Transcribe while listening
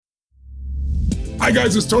Hi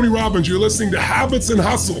guys, it's Tony Robbins. You're listening to Habits and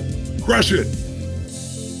Hustle. Crush it.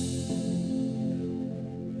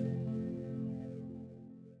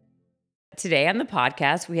 Today on the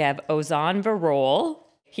podcast, we have Ozan Varol.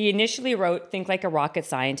 He initially wrote Think Like a Rocket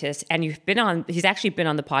Scientist, and he's actually been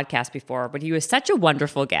on the podcast before, but he was such a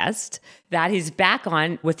wonderful guest that he's back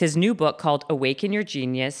on with his new book called Awaken Your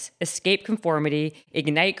Genius, Escape Conformity,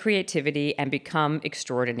 Ignite Creativity, and Become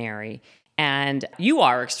Extraordinary. And you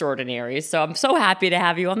are extraordinary, so I'm so happy to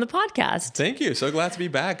have you on the podcast. Thank you. So glad to be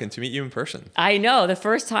back and to meet you in person. I know. The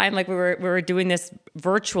first time, we were doing this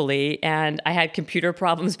virtually, and I had computer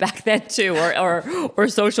problems back then too, or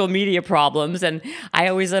social media problems. And I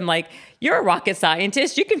always am like, "You're a rocket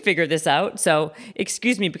scientist. You can figure this out." So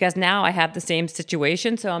excuse me, because now I have the same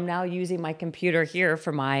situation. So I'm now using my computer here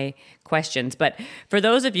for my questions. But for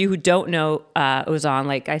those of you who don't know Ozan,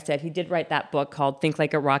 like I said, he did write that book called Think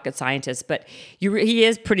Like a Rocket Scientist. But he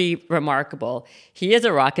is pretty remarkable. He is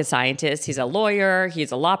a rocket scientist. He's a lawyer. He's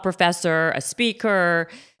a law professor, a speaker,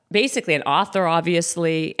 basically an author,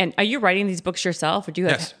 obviously. And are you writing these books yourself, or do you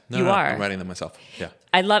have? Yes, you are. I'm writing them myself. Yeah.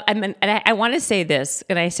 I want to say this,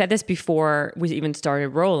 and I said this before we even started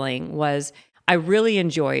rolling, was I really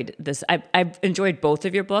enjoyed this. I've enjoyed both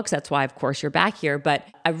of your books. That's why, of course, you're back here. But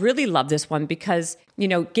I really love this one because,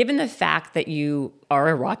 given the fact that you are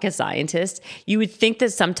a rocket scientist, you would think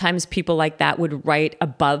that sometimes people like that would write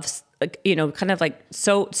above, kind of like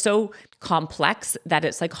so complex that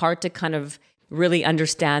it's like hard to kind of really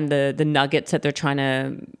understand the nuggets that they're trying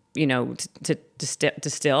to to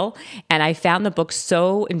distill. And I found the book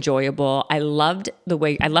so enjoyable. I love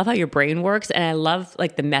how your brain works, and I love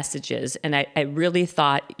like the messages. And I really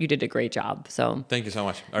thought you did a great job. So thank you so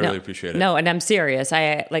much. I really appreciate it. No, and I'm serious.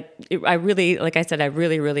 I really, like I said, I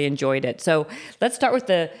really, really enjoyed it. So let's start with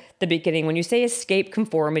the beginning. When you say escape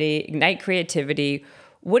conformity, ignite creativity,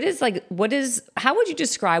 how would you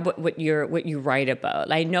describe what you write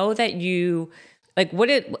about? I know that you,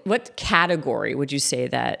 what category would you say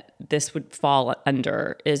that this would fall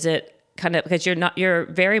under? Is it kind of, because you're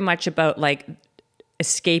very much about like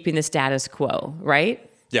escaping the status quo, right?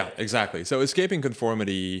 Yeah, exactly. So escaping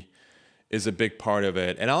conformity is a big part of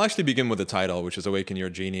it. And I'll actually begin with the title, which is Awaken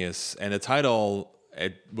Your Genius. And the title,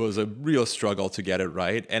 it was a real struggle to get it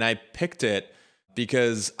right. And I picked it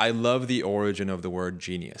because I love the origin of the word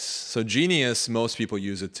genius. So genius, most people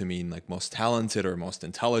use it to mean like most talented or most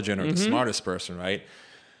intelligent or the smartest person, right?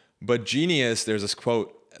 But genius, there's this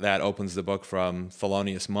quote that opens the book from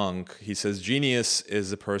Thelonious Monk. He says, "Genius is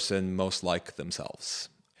the person most like themselves."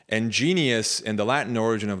 And genius, in the Latin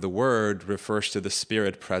origin of the word, refers to the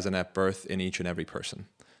spirit present at birth in each and every person.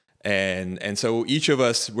 And so each of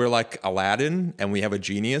us, we're like Aladdin, and we have a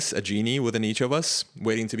genie within each of us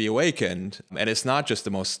waiting to be awakened. And it's not just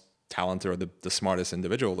the most talented or the smartest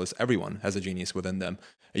individual. It's everyone has a genius within them,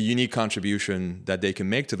 a unique contribution that they can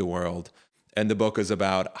make to the world. And the book is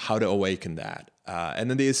about how to awaken that.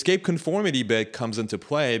 And then the escape conformity bit comes into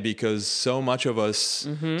play because so many of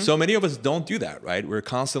us don't do that, right? We're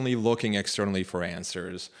constantly looking externally for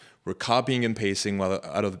answers. We're copying and pasting what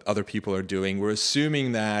other people are doing. We're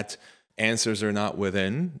assuming that answers are not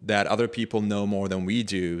within, that other people know more than we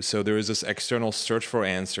do. So there is this external search for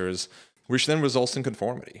answers, which then results in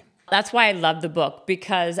conformity. That's why I love the book,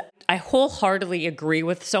 because I wholeheartedly agree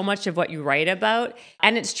with so much of what you write about.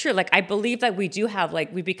 And it's true. Like, I believe that we do have,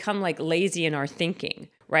 we become lazy in our thinking,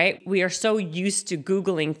 right? We are so used to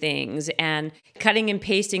Googling things and cutting and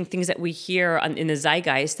pasting things that we hear in the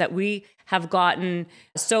zeitgeist that we have gotten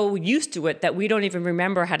so used to it that we don't even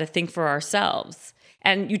remember how to think for ourselves.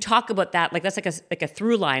 And you talk about that, that's like a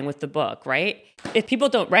through line with the book, right? If people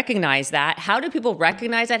don't recognize that, how do people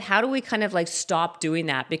recognize that? How do we kind of stop doing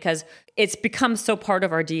that? Because it's become so part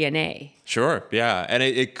of our DNA. Sure, yeah. And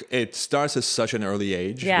it starts at such an early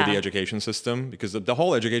age with the education system, because the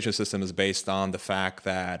whole education system is based on the fact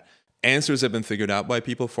that answers have been figured out by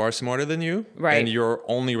people far smarter than you. Right. And your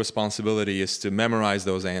only responsibility is to memorize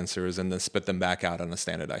those answers and then spit them back out on a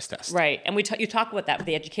standardized test. Right. And you talk about that with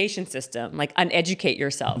the education system, uneducate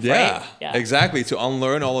yourself, yeah, right? Yeah, exactly. To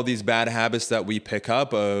unlearn all of these bad habits that we pick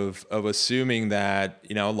up of assuming that,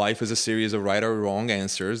 life is a series of right or wrong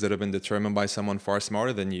answers that have been determined by someone far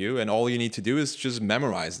smarter than you. And all you need to do is just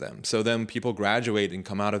memorize them. So then people graduate and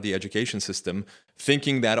come out of the education system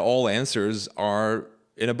thinking that all answers are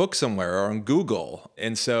in a book somewhere or on Google.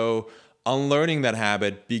 And so unlearning that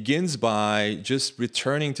habit begins by just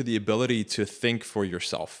returning to the ability to think for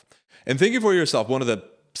yourself. And thinking for yourself, one of the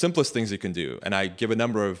simplest things you can do, and I give a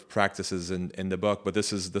number of practices in the book, but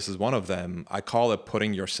this is one of them. I call it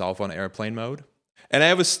putting yourself on airplane mode. And I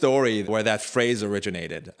have a story where that phrase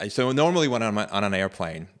originated. So normally when I'm on an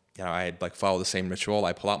airplane, I like follow the same ritual.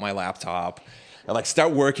 I pull out my laptop, I like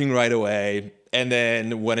start working right away. And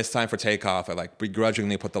then when it's time for takeoff, I like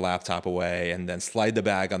begrudgingly put the laptop away and then slide the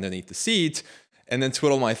bag underneath the seat and then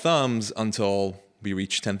twiddle my thumbs until we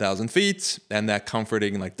reach 10,000 feet. And that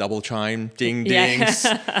comforting like double chime, ding, ding,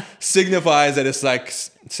 signifies that it's like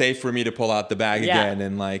safe for me to pull out the bag again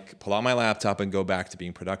and like pull out my laptop and go back to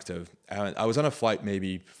being productive. I was on a flight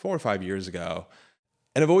maybe 4 or 5 years ago,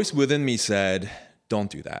 and a voice within me said, don't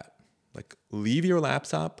do that. Like, leave your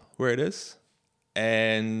laptop where it is.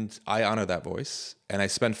 And I honor that voice. And I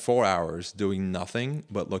spent 4 hours doing nothing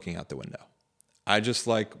but looking out the window. I just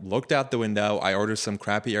like looked out the window. I ordered some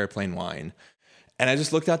crappy airplane wine. And I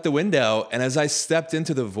just looked out the window. And as I stepped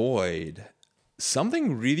into the void,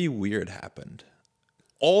 something really weird happened.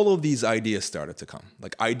 All of these ideas started to come.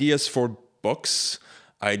 Like ideas for books,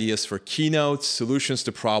 ideas for keynotes, solutions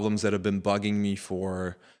to problems that have been bugging me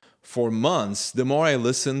for months. The more I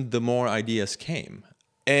listened, the more ideas came.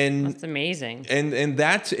 And that's amazing. And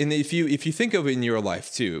if you think of it in your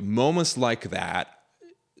life too, moments like that.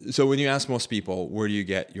 So when you ask most people, where do you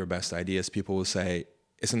get your best ideas? People will say,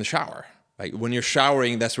 it's in the shower. Like when you're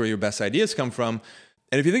showering, that's where your best ideas come from.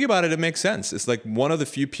 And if you think about it, it makes sense. It's like one of the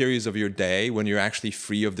few periods of your day when you're actually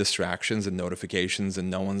free of distractions and notifications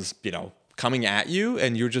and no one's, coming at you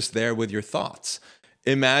and you're just there with your thoughts.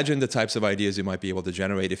 Imagine the types of ideas you might be able to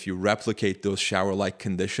generate if you replicate those shower-like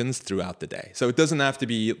conditions throughout the day. So it doesn't have to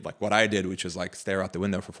be like what I did, which is like stare out the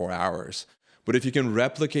window for 4 hours. But if you can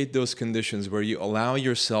replicate those conditions where you allow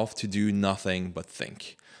yourself to do nothing but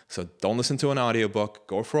think. So don't listen to an audiobook,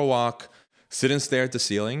 go for a walk, sit and stare at the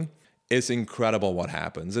ceiling. It's incredible what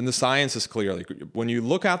happens. And the science is clear. Like when you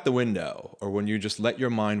look out the window or when you just let your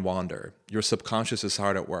mind wander, your subconscious is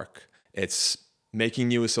hard at work. It's making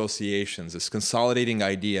new associations, it's consolidating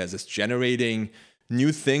ideas, it's generating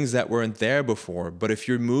new things that weren't there before. But if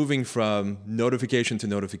you're moving from notification to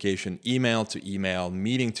notification, email to email,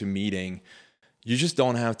 meeting to meeting, you just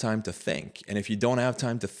don't have time to think. And if you don't have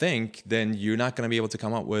time to think, then you're not going to be able to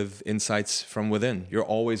come up with insights from within. You're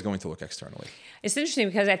always going to look externally. It's interesting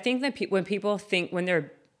because I think that when people think, when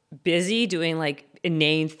they're busy doing like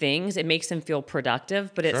inane things, it makes them feel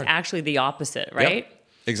productive, but it's actually the opposite, right? Yep.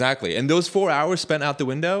 Exactly. And those 4 hours spent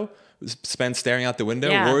staring out the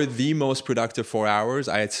window were the most productive 4 hours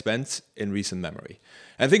I had spent in recent memory.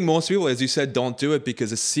 And I think most people, as you said, don't do it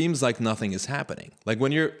because it seems like nothing is happening. Like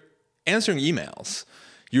when you're answering emails,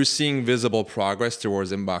 you're seeing visible progress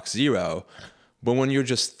towards inbox 0. But when you're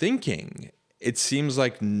just thinking, it seems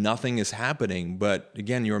like nothing is happening. But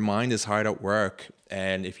again, your mind is hard at work.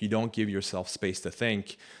 And if you don't give yourself space to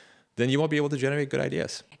think, then you won't be able to generate good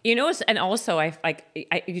ideas. And also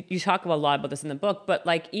you talk a lot about this in the book, but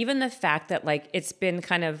like even the fact that like it's been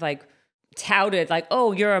kind of like touted like,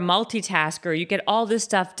 oh, you're a multitasker, you get all this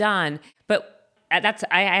stuff done, but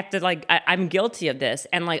I'm guilty of this,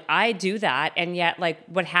 and like I do that, and yet like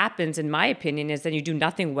what happens in my opinion is then you do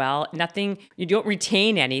nothing well, you don't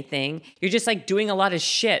retain anything, you're just like doing a lot of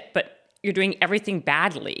shit, but you're doing everything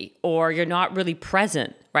badly, or you're not really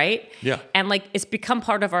present, right? Yeah. And like it's become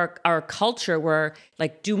part of our culture where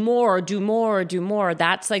like do more.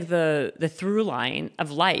 That's like the through line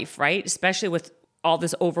of life, right? Especially with all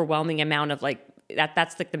this overwhelming amount of like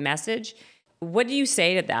that's like the message. What do you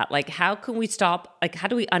say to that? Like how can we stop? Like how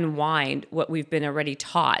do we unwind what we've been already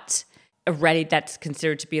taught? Already that's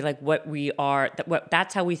considered to be like what we are.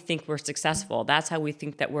 That's how we think we're successful. That's how we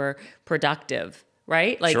think that we're productive.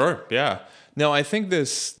 Right? Like, sure. Yeah. No, I think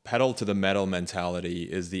this pedal to the metal mentality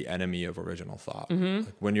is the enemy of original thought. Mm-hmm.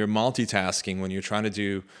 Like when you're multitasking, when you're trying to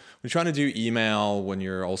do email, when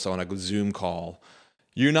you're also on a Zoom call,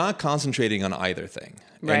 you're not concentrating on either thing.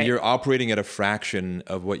 Right. And you're operating at a fraction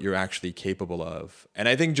of what you're actually capable of. And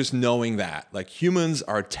I think just knowing that, like humans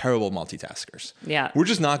are terrible multitaskers. Yeah. We're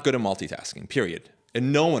just not good at multitasking, period.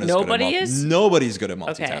 And no one is Nobody good at is? Nobody's good at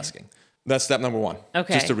multitasking. Okay. That's step number one.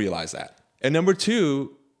 Okay. Just to realize that. And number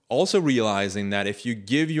two, also realizing that if you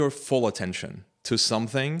give your full attention to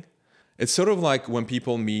something, it's sort of like when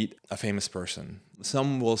people meet a famous person.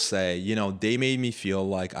 Some will say, they made me feel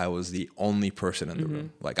like I was the only person in the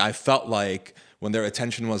room. Like I felt like when their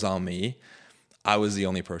attention was on me, I was the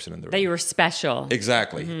only person in the room. That you were special.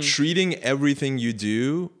 Exactly. Treating everything you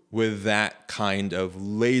do with that kind of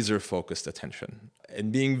laser-focused attention. And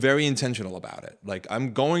being very intentional about it. Like,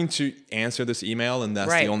 I'm going to answer this email, and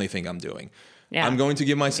that's the only thing I'm doing. Yeah. I'm going to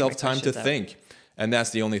give myself time to think, and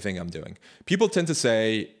that's the only thing I'm doing. People tend to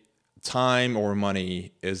say time or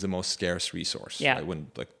money is the most scarce resource. Yeah. Right? When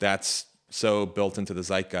that's so built into the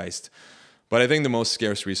zeitgeist. But I think the most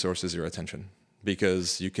scarce resource is your attention.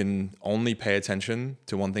 because you can only pay attention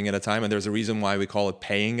to one thing at a time. And there's a reason why we call it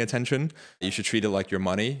paying attention. You should treat it like your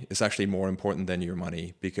money. It's actually more important than your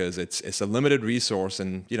money because it's a limited resource.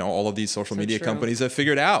 And, all of these social media companies have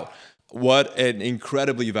figured out what an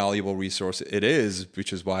incredibly valuable resource it is,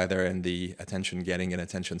 which is why they're in the attention getting and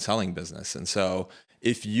attention selling business. And so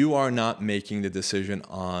if you are not making the decision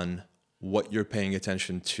on what you're paying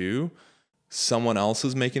attention to, someone else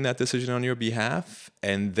is making that decision on your behalf,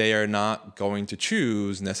 and they are not going to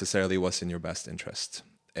choose necessarily what's in your best interest.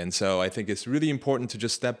 And so I think it's really important to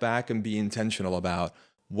just step back and be intentional about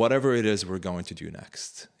whatever it is we're going to do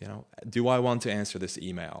next. Do I want to answer this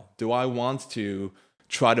email? Do I want to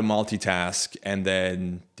try to multitask and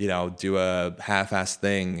then, do a half-assed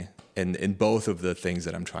thing in both of the things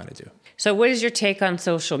that I'm trying to do? So what is your take on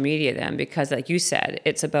social media then? Because like you said,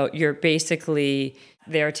 it's about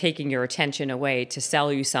they're taking your attention away to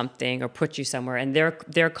sell you something or put you somewhere, and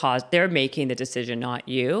they're making the decision, not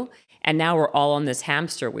you. And now we're all on this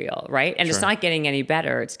hamster wheel, right? And It's not getting any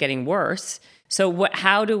better; it's getting worse. So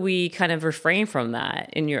how do we kind of refrain from that?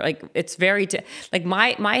 It's very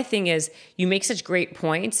my thing is you make such great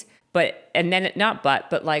points, but then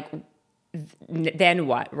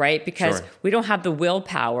what, right? Because we don't have the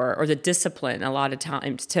willpower or the discipline a lot of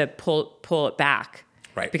times to pull it back.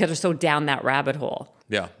 Right. Because we're so down that rabbit hole.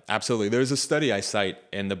 Yeah, absolutely. There's a study I cite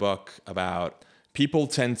in the book about people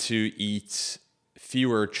tend to eat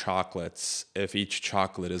fewer chocolates if each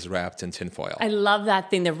chocolate is wrapped in tinfoil. I love that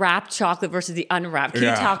thing, the wrapped chocolate versus the unwrapped. Can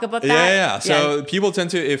you talk about that? Yeah. So people tend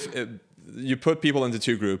to, if you put people into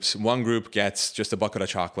two groups, one group gets just a bucket of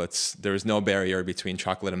chocolates. There is no barrier between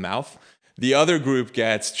chocolate and mouth. The other group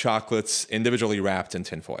gets chocolates individually wrapped in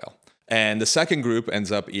tinfoil. And the second group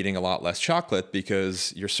ends up eating a lot less chocolate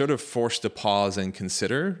because you're sort of forced to pause and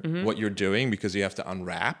consider what you're doing because you have to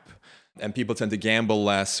unwrap. And people tend to gamble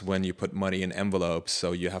less when you put money in envelopes.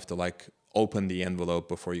 So you have to open the envelope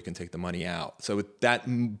before you can take the money out. So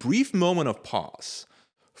that brief moment of pause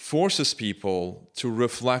forces people to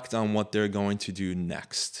reflect on what they're going to do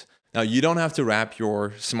next. Now, you don't have to wrap your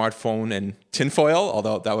smartphone in tinfoil,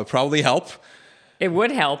 although that would probably help. It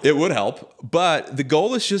would help. But the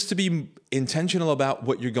goal is just to be intentional about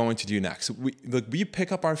what you're going to do next. We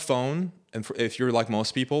pick up our phone, and if you're like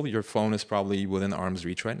most people, your phone is probably within arm's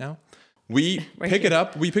reach right now. We pick it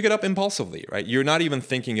up impulsively, right? You're not even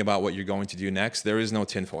thinking about what you're going to do next. There is no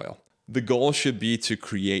tinfoil. The goal should be to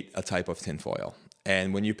create a type of tinfoil.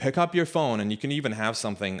 And when you pick up your phone, and you can even have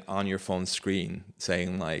something on your phone screen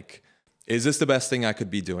saying is this the best thing I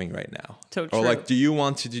could be doing right now? So true. Or do you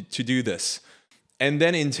want to do this? And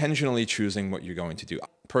then intentionally choosing what you're going to do.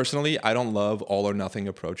 Personally, I don't love all or nothing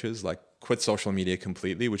approaches, like quit social media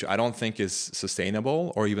completely, which I don't think is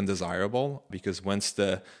sustainable or even desirable, because once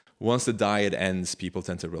the diet ends, people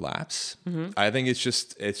tend to relapse. I think it's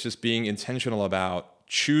just being intentional about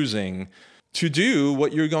choosing to do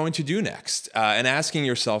what you're going to do next, and asking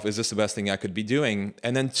yourself, is this the best thing I could be doing?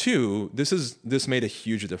 And then two, this made a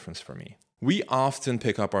huge difference for me. We often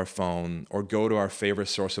pick up our phone or go to our favorite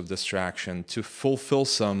source of distraction to fulfill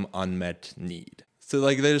some unmet need. So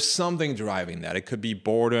there's something driving that. It could be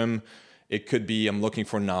boredom. It could be I'm looking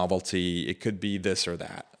for novelty. It could be this or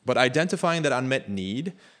that. But identifying that unmet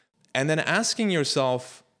need and then asking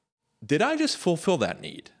yourself, did I just fulfill that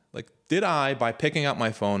need? Did I, by picking up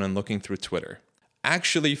my phone and looking through Twitter,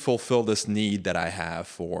 actually fulfill this need that I have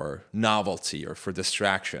for novelty or for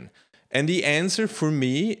distraction? And the answer for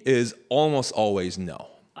me is almost always no.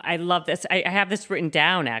 I love this. I have this written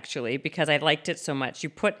down actually because I liked it so much. You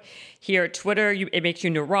put here Twitter, it makes you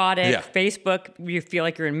neurotic. Yeah. Facebook, you feel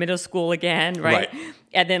like you're in middle school again, right?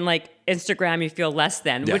 And then Instagram, you feel less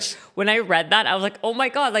than. Yes. Which when I read that, I was like, oh my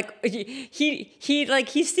God,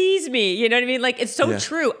 he sees me. You know what I mean? It's so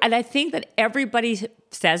true. And I think that everybody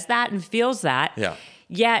says that and feels that. Yeah.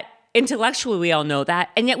 Yet intellectually we all know that,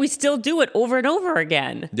 and yet we still do it over and over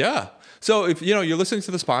again. Yeah. So if you're listening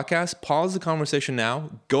to this podcast, pause the conversation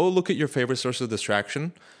now, go look at your favorite source of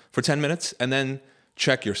distraction for 10 minutes, and then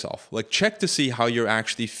check yourself. Check to see how you're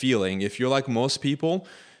actually feeling. If you're like most people,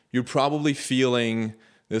 you're probably feeling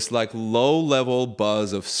this low level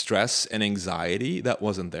buzz of stress and anxiety that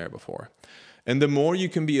wasn't there before. And the more you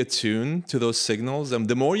can be attuned to those signals,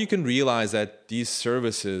 the more you can realize that these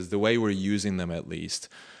services, the way we're using them at least,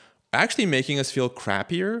 are actually making us feel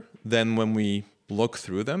crappier than when we look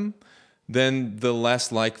through them, then the less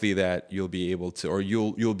likely that you'll be able to, or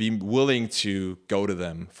you'll be willing to go to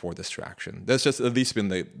them for distraction. That's just at least been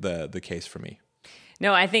the case for me.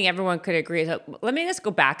 No, I think everyone could agree. So let me just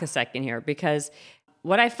go back a second here, because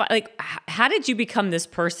what I find, how did you become this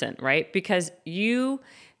person, right? Because you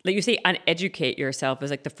like you say, uneducate yourself is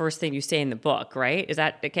like the first thing you say in the book, right? Is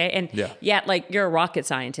that okay? And yet, like, you're a rocket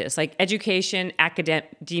scientist. Like, education,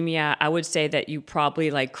 academia, I would say that you probably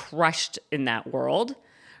like crushed in that world,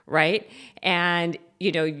 right? And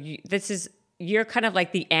you're kind of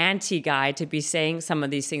like the anti-guy to be saying some of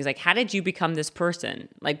these things. Like, how did you become this person?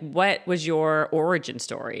 Like, what was your origin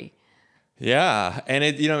story? Yeah, and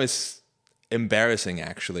it's embarrassing,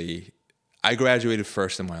 actually. I graduated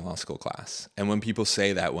first in my law school class. And when people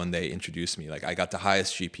say that when they introduce me, like, I got the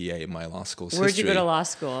highest GPA in my law school's history. Where'd you go to law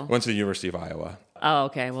school? Went to the University of Iowa. Oh,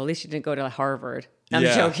 okay. Well, at least you didn't go to Harvard. I'm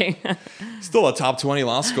joking. Still a top 20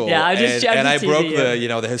 law school. Yeah, and I broke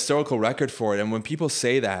the historical record for it. And when people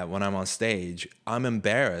say that when I'm on stage, I'm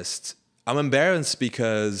embarrassed. I'm embarrassed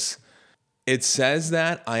because it says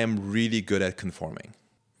that I am really good at conforming.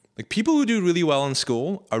 Like, people who do really well in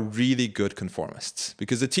school are really good conformists,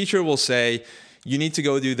 because the teacher will say, you need to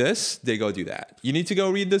go do this, they go do that. You need to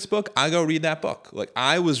go read this book, I go read that book. Like,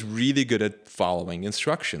 I was really good at following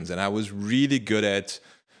instructions, and I was really good at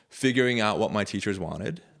figuring out what my teachers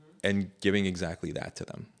wanted and giving exactly that to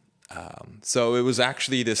them. So it was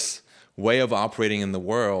actually this way of operating in the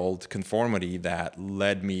world, conformity, that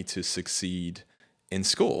led me to succeed in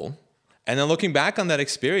school. And then looking back on that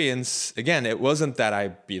experience, again, it wasn't that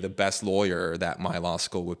I'd be the best lawyer that my law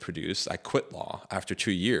school would produce. I quit law after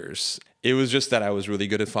 2 years. It was just that I was really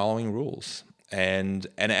good at following rules. And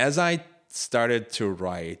as I started to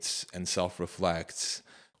write and self-reflect,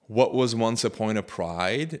 what was once a point of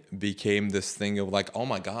pride became this thing of like, oh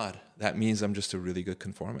my God, that means I'm just a really good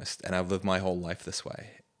conformist. And I've lived my whole life this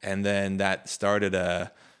way. And then that started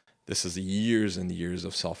this is years and years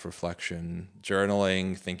of self-reflection,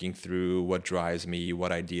 journaling, thinking through what drives me,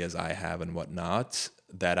 what ideas I have and what not,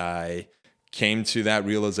 that I came to that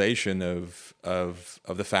realization of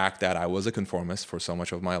the fact that I was a conformist for so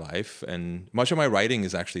much of my life. And much of my writing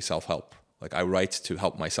is actually self-help. Like, I write to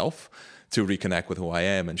help myself, to reconnect with who I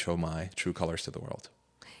am and show my true colors to the world.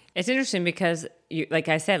 It's interesting because, like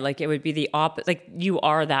I said, like, it would be the opposite. Like, you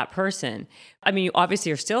are that person. I mean, you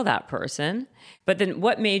obviously are still that person. But then,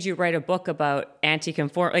 what made you write a book about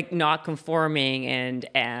anti-conform, like not conforming,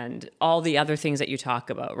 and all the other things that you talk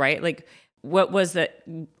about, right? Like, what was that?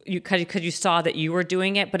 Because you saw that you were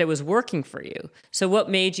doing it, but it was working for you. So, what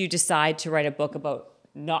made you decide to write a book about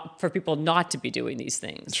not for people not to be doing these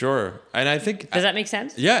things? Sure, and I think does that make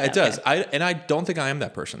sense? Yeah, it does. I don't think I am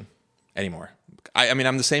that person anymore. I mean,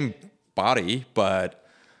 I'm the same body, but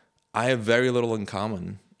I have very little in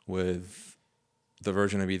common with the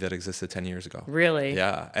version of me that existed 10 years ago. Really?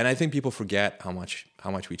 Yeah. And I think people forget how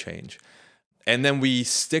much we change. And then we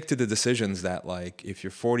stick to the decisions that, like, if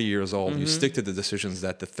you're 40 years old, you stick to the decisions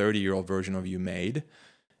that the 30-year-old version of you made,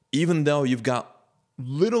 even though you've got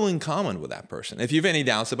little in common with that person. If you have any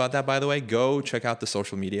doubts about that, by the way, go check out the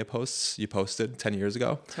social media posts you posted 10 years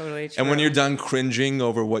ago. Totally true. And when you're done cringing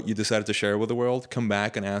over what you decided to share with the world, come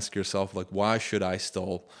back and ask yourself, like, why should I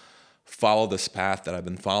still follow this path that I've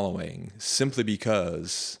been following? Simply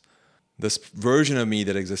because this version of me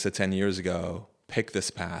that existed 10 years ago picked this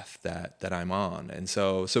path that I'm on. And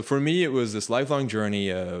so for me, it was this lifelong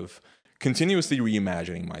journey of continuously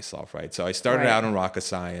reimagining myself, right? So I started out in rocket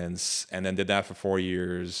science and then did that for 4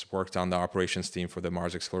 years, worked on the operations team for the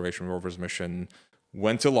Mars Exploration Rover's mission,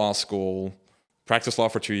 went to law school, practiced law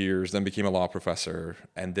for 2 years, then became a law professor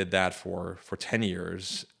and did that for 10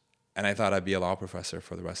 years. And I thought I'd be a law professor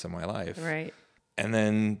for the rest of my life. Right. And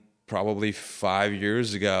then probably 5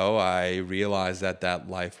 years ago, I realized that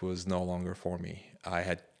life was no longer for me.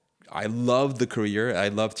 I loved the career. I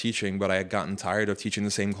loved teaching, but I had gotten tired of teaching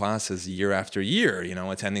the same classes year after year,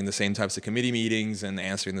 attending the same types of committee meetings and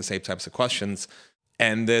answering the same types of questions.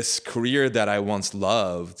 And this career that I once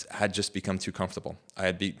loved had just become too comfortable.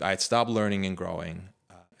 I had stopped learning and growing.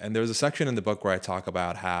 And there's a section in the book where I talk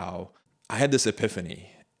about how I had this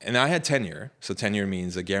epiphany. And I had tenure. So tenure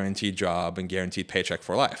means a guaranteed job and guaranteed paycheck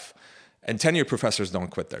for life. And tenure professors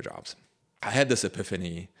don't quit their jobs. I had this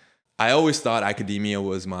epiphany. I always thought academia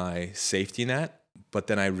was my safety net, but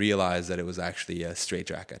then I realized that it was actually a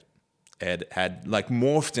straitjacket. It had like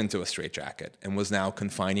morphed into a straitjacket and was now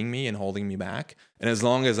confining me and holding me back. And as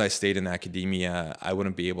long as I stayed in academia, I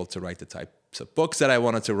wouldn't be able to write the types of books that I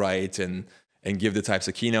wanted to write and give the types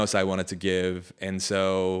of keynotes I wanted to give. And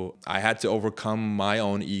so I had to overcome my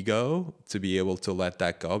own ego to be able to let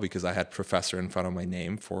that go, because I had professor in front of my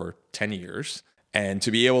name for 10 years. And to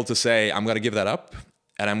be able to say, I'm going to give that up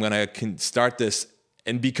and I'm going to start this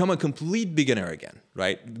and become a complete beginner again,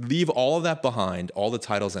 right? Leave all of that behind, all the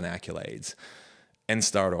titles and accolades, and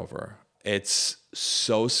start over. It's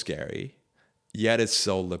so scary, yet it's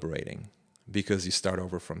so liberating, because you start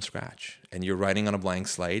over from scratch and you're writing on a blank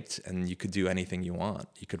slate and you could do anything you want.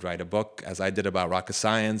 You could write a book, as I did, about rocket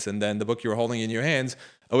science, and then the book you're holding in your hands,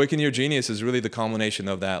 Awaken Your Genius, is really the culmination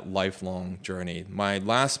of that lifelong journey. My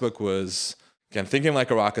last book was, again, Thinking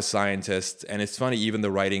Like a Rocket Scientist, and it's funny, even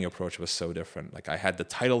the writing approach was so different. Like, I had the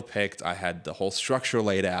title picked, I had the whole structure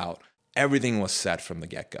laid out, everything was set from the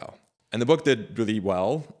get-go. And the book did really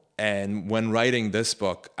well. And when writing this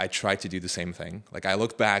book, I tried to do the same thing. Like, I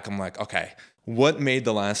looked back, I'm like, okay, what made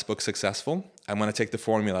the last book successful? I'm going to take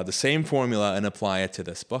the same formula, and apply it to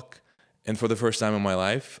this book. And for the first time in my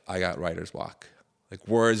life, I got writer's block. Like,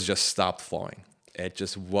 words just stopped flowing. It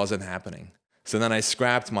just wasn't happening. So then I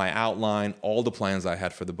scrapped my outline, all the plans I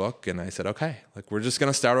had for the book, and I said, okay, like, we're just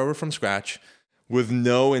going to start over from scratch with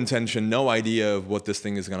no intention, no idea of what this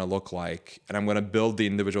thing is going to look like. And I'm going to build the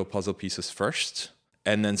individual puzzle pieces first,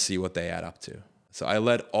 and then see what they add up to. So I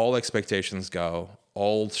let all expectations go,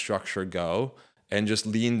 all structure go, and just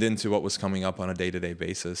leaned into what was coming up on a day-to-day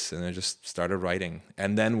basis, and I just started writing.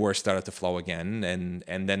 And then words started to flow again,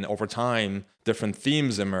 and then over time, different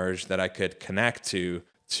themes emerged that I could connect to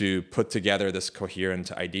put together this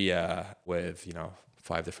coherent idea with,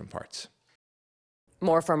 5 different parts.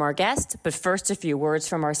 More from our guest, but first a few words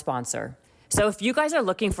from our sponsor. So if you guys are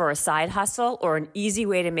looking for a side hustle or an easy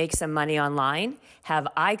way to make some money online, have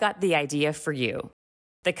I got the idea for you.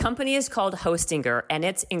 The company is called Hostinger, and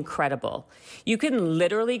it's incredible. You can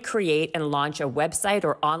literally create and launch a website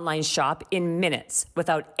or online shop in minutes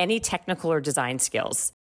without any technical or design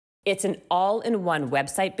skills. It's an all-in-one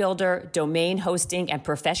website builder, domain hosting, and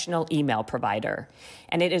professional email provider.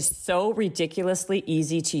 And it is so ridiculously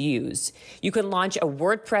easy to use. You can launch a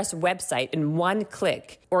WordPress website in one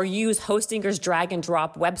click, or use Hostinger's drag and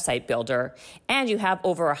drop website builder. And you have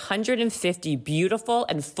over 150 beautiful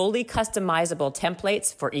and fully customizable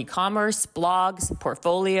templates for e-commerce, blogs,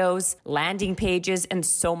 portfolios, landing pages, and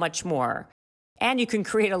so much more. And you can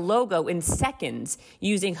create a logo in seconds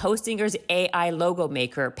using Hostinger's AI logo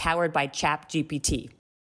maker powered by ChatGPT.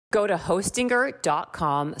 Go to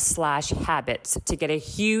hostinger.com/habits to get a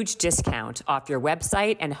huge discount off your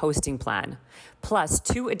website and hosting plan, plus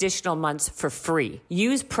 2 additional months for free.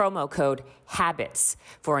 Use promo code HABITS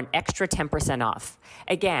for an extra 10% off.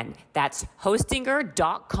 Again, that's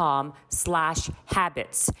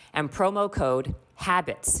hostinger.com/habits and promo code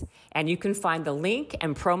HABITS. And you can find the link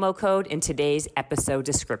and promo code in today's episode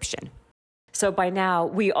description. So by now,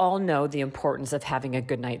 we all know the importance of having a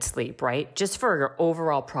good night's sleep, right? Just for your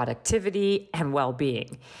overall productivity and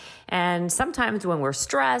well-being. And sometimes when we're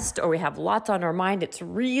stressed or we have lots on our mind, it's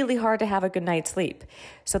really hard to have a good night's sleep.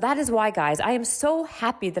 So that is why, guys, I am so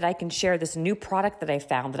happy that I can share this new product that I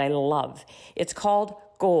found that I love. It's called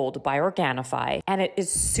Gold by Organifi, and it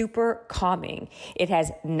is super calming. It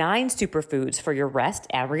has 9 superfoods for your rest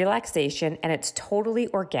and relaxation, and it's totally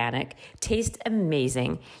organic, tastes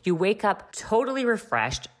amazing. You wake up totally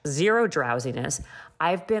refreshed, 0 drowsiness.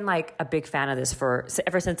 I've been like a big fan of this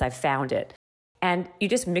ever since I found it. And you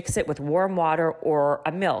just mix it with warm water or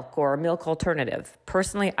a milk alternative.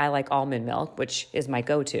 Personally, I like almond milk, which is my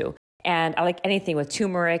go-to. And I like anything with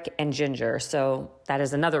turmeric and ginger. So that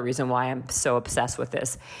is another reason why I'm so obsessed with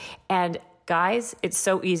this. And guys, it's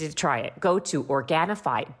so easy to try it. Go to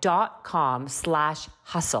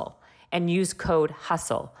Organifi.com/hustle and use code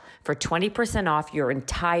HUSTLE for 20% off your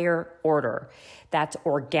entire order. That's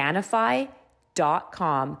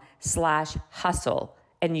Organifi.com/hustle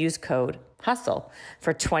and use code HUSTLE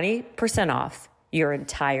for 20% off your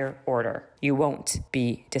entire order. You won't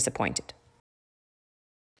be disappointed.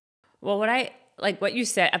 Well, what you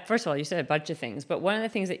said, first of all, you said a bunch of things, but one of the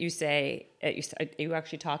things that you say, you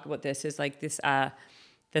actually talk about this is like this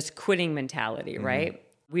quitting mentality, right?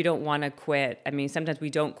 We don't want to quit. I mean, sometimes we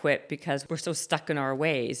don't quit because we're so stuck in our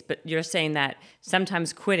ways, but you're saying that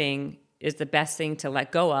sometimes quitting is the best thing to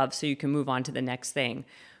let go of so you can move on to the next thing.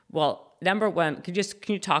 Well, number one, can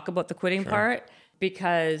you talk about the quitting part?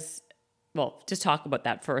 Because, just talk about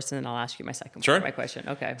that first, and then I'll ask you my second part of my question.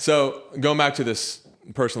 Okay. So going back to this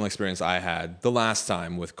personal experience I had the last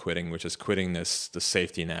time with quitting, which is quitting the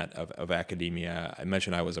safety net of academia, I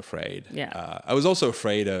mentioned I was afraid. Yeah. I was also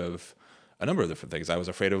afraid of a number of different things. I was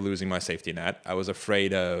afraid of losing my safety net. I was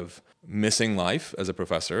afraid of missing life as a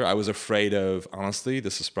professor. I was afraid of, honestly,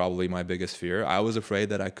 this is probably my biggest fear, I was afraid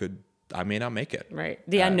that I may not make it. Right.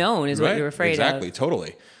 The unknown is what you're afraid of. Exactly,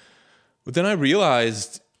 totally. But then I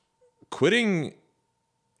realized quitting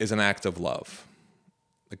is an act of love.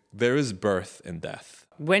 Like, there is birth and death.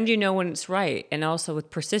 When do you know when it's right? And also with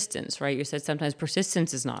persistence, right? You said sometimes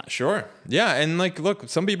persistence is not. Sure. Yeah. And look,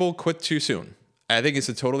 some people quit too soon. I think it's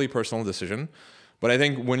a totally personal decision. But I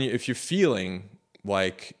think if you're feeling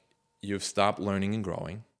like you've stopped learning and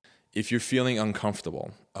growing, if you're feeling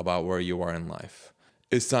uncomfortable about where you are in life,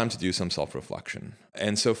 it's time to do some self-reflection.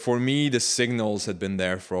 And so for me, the signals had been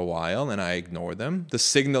there for a while and I ignored them. That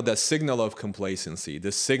signal of complacency,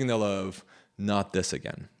 the signal of not this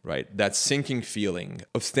again, right? That sinking feeling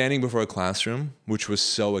of standing before a classroom, which was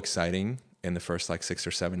so exciting in the first like 6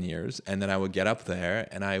 or 7 years. And then I would get up there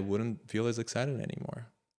and I wouldn't feel as excited anymore.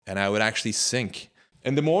 And I would actually sink.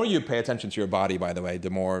 And the more you pay attention to your body, by the way, the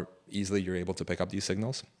more easily you're able to pick up these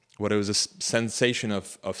signals. What it was a sensation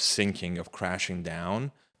of sinking, of crashing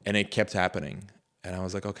down, and it kept happening. And I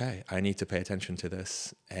was like, okay, I need to pay attention to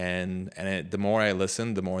this. And the more I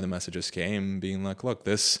listened, the more the messages came, being like, look,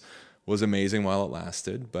 this was amazing while it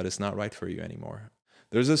lasted, but it's not right for you anymore.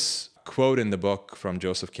 There's this quote in the book from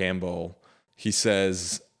Joseph Campbell. He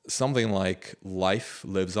says something like, life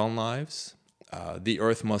lives on lives. The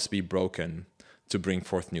earth must be broken to bring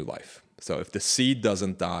forth new life. So if the seed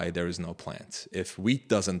doesn't die, there is no plant. If wheat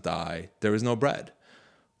doesn't die, there is no bread.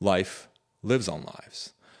 Life lives on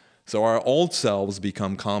lives. So our old selves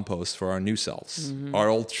become compost for our new selves. Mm-hmm. Our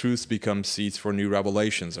old truths become seeds for new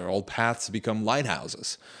revelations. Our old paths become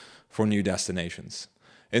lighthouses for new destinations.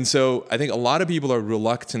 And so I think a lot of people are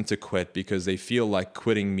reluctant to quit because they feel like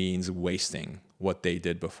quitting means wasting what they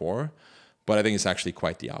did before. But I think it's actually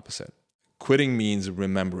quite the opposite. Quitting means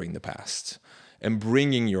remembering the past and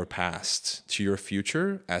bringing your past to your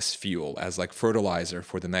future as fuel, as like fertilizer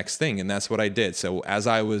for the next thing. And that's what I did. So as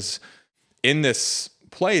I was in this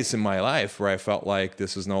place in my life where I felt like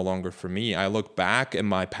this was no longer for me, I looked back in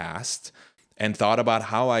my past and thought about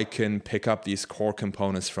how I can pick up these core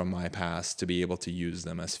components from my past to be able to use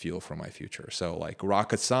them as fuel for my future. So like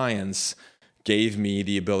rocket science gave me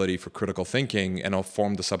the ability for critical thinking and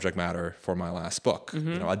formed the subject matter for my last book.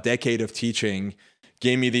 Mm-hmm. A decade of teaching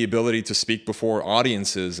gave me the ability to speak before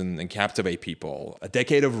audiences and captivate people. A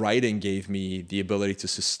decade of writing gave me the ability to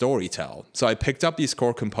storytell. So I picked up these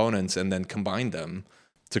core components and then combined them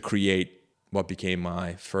to create what became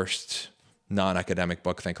my first non-academic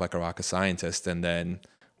book, Think Like a Rocket Scientist. And then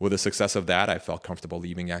with the success of that, I felt comfortable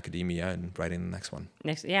leaving academia and writing the next one.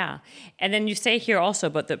 Yeah. And then you say here also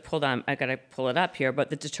about hold on, I got to pull it up here,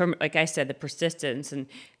 but like I said, the persistence and,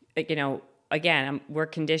 again, we're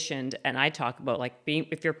conditioned, and I talk about like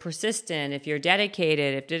if you're persistent, if you're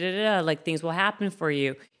dedicated, if like things will happen for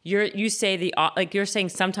you. You're saying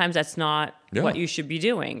sometimes that's not what you should be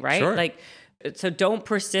doing, right? Sure. Like, so don't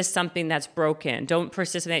persist something that's broken. Don't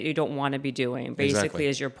persist in that you don't want to be doing. Basically,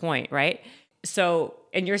 is your point, right? So,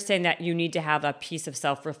 and you're saying that you need to have a piece of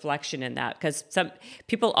self-reflection in that because some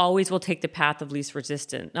people always will take the path of least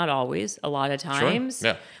resistance. Not always, a lot of times. Sure.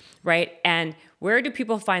 Yeah. Right. And where do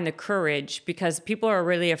people find the courage? Because people are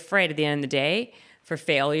really afraid at the end of the day for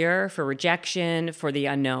failure, for rejection, for the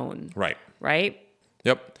unknown. Right. Right.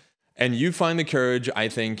 Yep. And you find the courage, I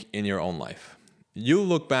think, in your own life. You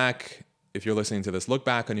look back, if you're listening to this, look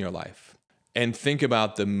back on your life and think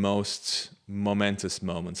about the most momentous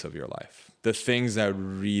moments of your life, the things that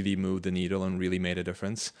really moved the needle and really made a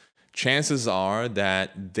difference. Chances are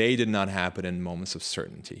that they did not happen in moments of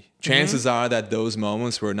certainty. Chances are that those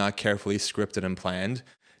moments were not carefully scripted and planned.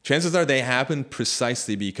 Chances are they happened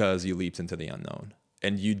precisely because you leaped into the unknown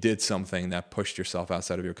and you did something that pushed yourself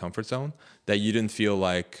outside of your comfort zone, that you didn't feel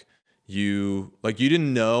like you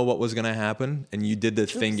didn't know what was going to happen and you did the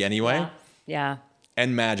thing anyway. Yeah.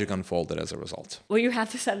 And magic unfolded as a result. Well, you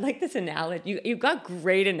have this, I like this analogy. You've got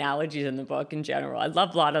great analogies in the book in general. I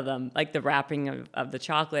love a lot of them, like the wrapping of the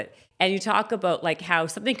chocolate. And you talk about like how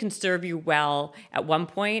something can serve you well at one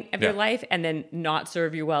point of your life and then not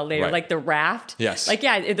serve you well later. Right. Like the raft. Yes. Like,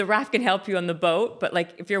 yeah, the raft can help you on the boat, but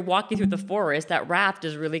like if you're walking through the forest, that raft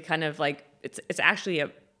is really kind of like, it's actually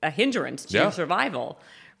a hindrance to your survival.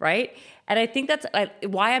 Right. And I think that's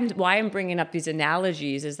why I'm bringing up these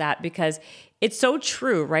analogies is that because it's so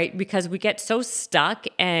true, right? Because we get so stuck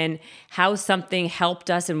in how something helped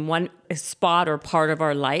us in one spot or part of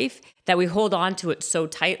our life that we hold on to it so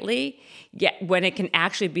tightly, yet when it can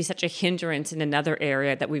actually be such a hindrance in another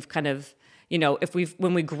area that we've kind of,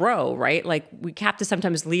 when we grow, right? Like we have to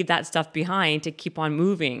sometimes leave that stuff behind to keep on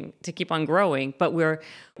moving, to keep on growing, but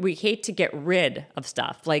we hate to get rid of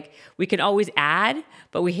stuff. Like we can always add,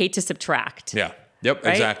 but we hate to subtract. Yeah. Yep,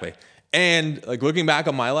 right? Exactly. And like looking back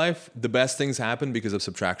on my life, the best things happen because of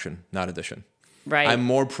subtraction, not addition. Right. I'm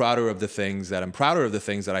prouder of the things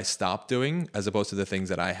that I stopped doing as opposed to the things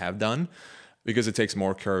that I have done, because it takes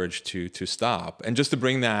more courage to stop. And just to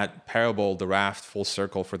bring that parable, the raft, full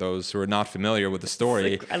circle for those who are not familiar with the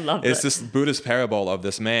story, I love it's this Buddhist parable of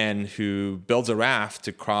this man who builds a raft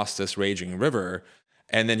to cross this raging river.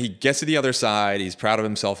 And then he gets to the other side. He's proud of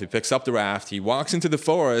himself. He picks up the raft. He walks into the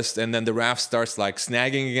forest, and then the raft starts like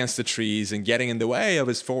snagging against the trees and getting in the way of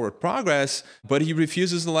his forward progress. But he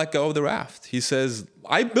refuses to let go of the raft. He says,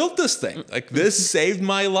 I built this thing. Like, this saved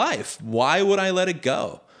my life. Why would I let it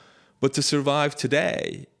go? But to survive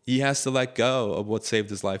today, he has to let go of what saved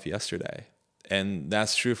his life yesterday. And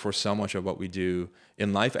that's true for so much of what we do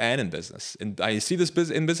in life and in business. And I see this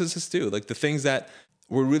in businesses too. Like, the things that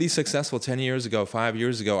were really successful 10 years ago, 5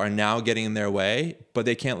 years ago, are now getting in their way, but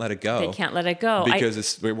they can't let it go. They can't let it go.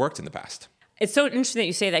 Because it worked in the past. It's so interesting that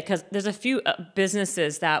you say that, because there's a few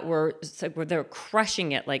businesses that were they're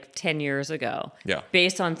crushing it like 10 years ago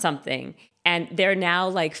based on something. And they're now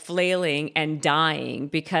like flailing and dying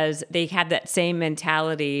because they had that same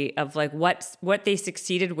mentality of like what they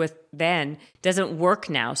succeeded with then doesn't work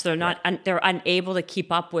now. So they're unable to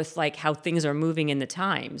keep up with like how things are moving in the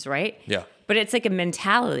times, right? Yeah. But it's like a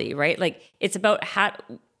mentality, right? Like, it's about how,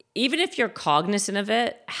 even if you're cognizant of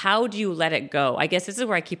it, how do you let it go? I guess this is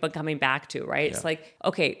where I keep on coming back to, right? It's like,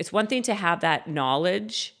 okay, it's one thing to have that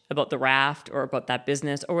knowledge about the raft or about that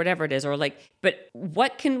business or whatever it is, or like, but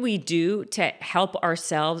what can we do to help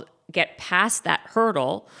ourselves get past that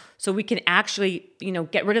hurdle so we can actually,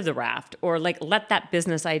 get rid of the raft, or like let that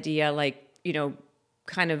business idea, like,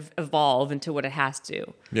 kind of evolve into what it has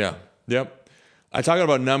to? Yeah. Yep. I talk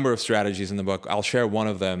about a number of strategies in the book. I'll share one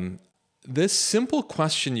of them. This simple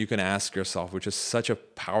question you can ask yourself, which is such a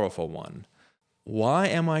powerful one. Why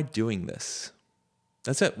am I doing this?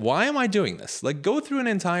 That's it. Why am I doing this? Like, go through an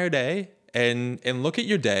entire day and look at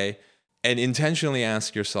your day and intentionally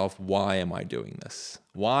ask yourself, why am I doing this?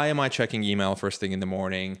 Why am I checking email first thing in the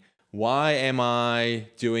morning? Why am I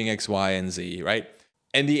doing X, Y, and Z, right?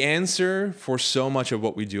 And the answer for so much of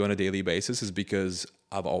what we do on a daily basis is because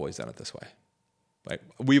I've always done it this way. Like,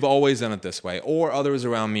 we've always done it this way, or others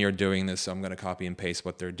around me are doing this, so I'm going to copy and paste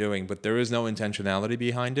what they're doing, but there is no intentionality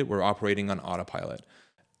behind it. We're operating on autopilot.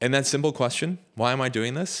 And that simple question, why am I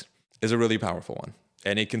doing this, is a really powerful one.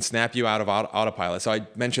 And it can snap you out of autopilot. So I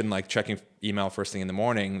mentioned like checking email first thing in the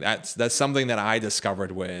morning. That's something that I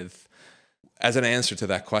discovered with, as an answer to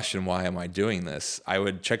that question, why am I doing this? I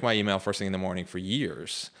would check my email first thing in the morning for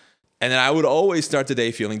years. And then I would always start the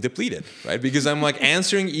day feeling depleted, right? Because I'm like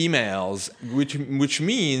answering emails, which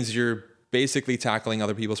means you're basically tackling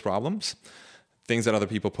other people's problems, things that other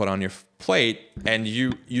people put on your plate, and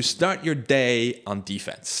you start your day on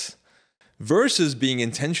defense versus being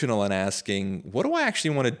intentional and asking, what do I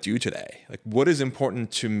actually want to do today? Like, what is important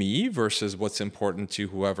to me versus what's important to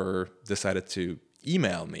whoever decided to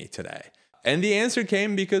email me today? And the answer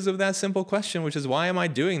came because of that simple question, which is, why am I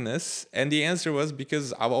doing this? And the answer was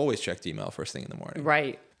because I've always checked email first thing in the morning.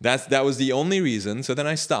 Right. That was the only reason. So then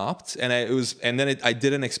I stopped, and I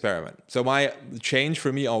did an experiment. So my change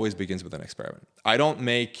for me always begins with an experiment. I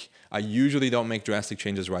usually don't make drastic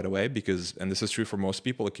changes right away because, and this is true for most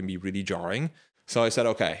people, it can be really jarring. So I said,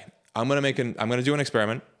 okay, I'm going to do an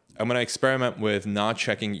experiment. I'm going to experiment with not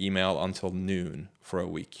checking email until noon for a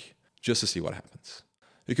week, just to see what happens.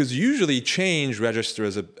 Because usually change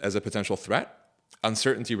registers as a potential threat.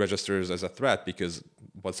 Uncertainty registers as a threat because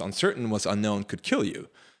what's uncertain, what's unknown could kill you.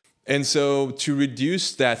 And so to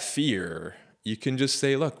reduce that fear, you can just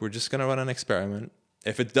say, look, we're just going to run an experiment.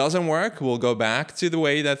 If it doesn't work, we'll go back to the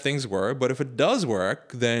way that things were. But if it does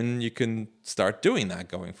work, then you can start doing that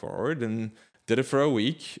going forward. And did it for a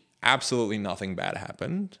week. Absolutely nothing bad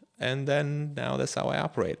happened. And then now that's how I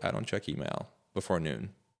operate. I don't check email before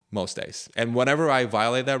noon most days. And whenever I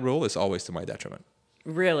violate that rule, it's always to my detriment.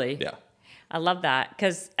 Really? Yeah. I love that,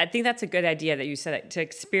 because I think that's a good idea that you said it, to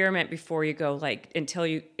experiment before you go, like,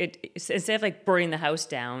 instead of like burning the house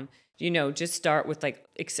down, just start with like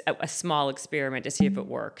a small experiment to see if it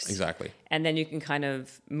works. Exactly. And then you can kind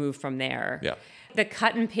of move from there. Yeah. The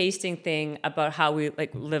cut and pasting thing about how we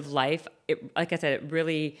like live life, like I said, it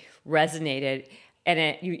really resonated.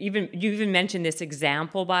 And you even mentioned this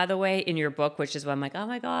example, by the way, in your book, which is why I'm like, oh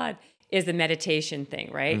my God, is the meditation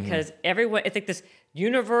thing, right? Because everyone, it's like this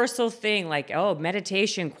universal thing, like, oh,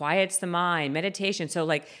 meditation quiets the mind, meditation. So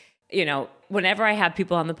like, whenever I have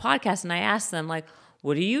people on the podcast and I ask them like,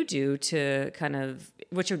 what do you do to kind of,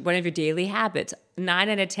 what's one of your daily habits? 9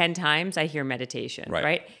 out of 10 times I hear meditation,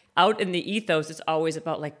 right? Out in the ethos, it's always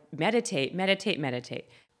about like meditate.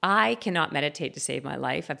 I cannot meditate to save my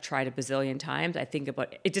life. I've tried a bazillion times. I think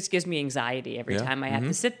about it, just gives me anxiety every time I have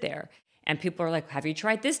to sit there. And people are like, have you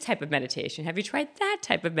tried this type of meditation? Have you tried that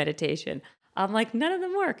type of meditation? I'm like, none of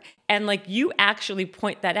them work. And like, you actually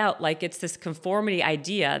point that out, like it's this conformity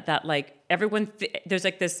idea that like everyone, there's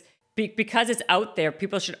like this, because it's out there,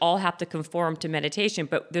 people should all have to conform to meditation.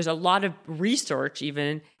 But there's a lot of research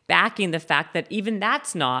even backing the fact that even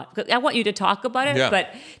that's not, I want you to talk about it, Yeah.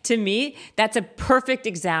 but to me, that's a perfect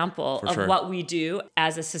example For of sure. what we do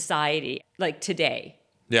as a society, like today.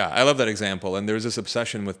 Yeah, I love that example. And there's this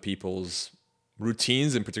obsession with people's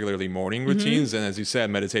routines, and particularly morning routines. And as you said,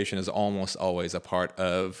 meditation is almost always a part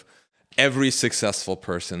of every successful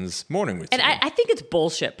person's morning routine. And I think it's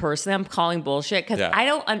bullshit. Personally, I'm calling bullshit because Yeah.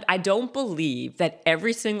 I don't believe that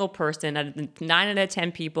every single person, out of the 9 out of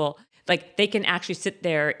 10 people, like they can actually sit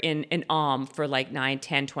there in for like 9,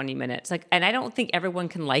 10, 20 minutes. Like, and I don't think everyone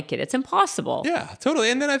can like it. It's impossible. Yeah, totally.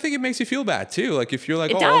 And then I think it makes you feel bad too. Like if you're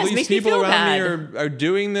like, It oh, does. all these Makes me people feel around me bad. are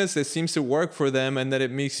doing this, it seems to work for them, and that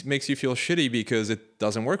it makes you feel shitty because it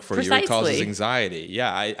doesn't work for you. It causes Precisely. anxiety.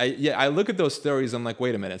 Yeah, I look at those stories. I'm like,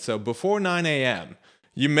 wait a minute. So before 9 a.m.,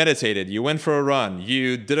 you meditated, you went for a run,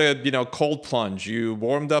 you did a cold plunge, you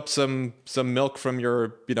warmed up some milk from your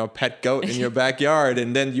pet goat in your backyard,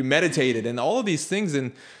 and then you meditated, and all of these things.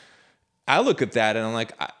 And I look at that and I'm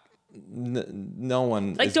like, no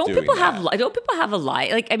one Like, is don't doing people that. have a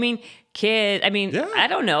life? Like, I mean, Yeah. I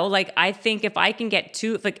don't know. Like, I think if I can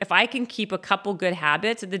if I can keep a couple good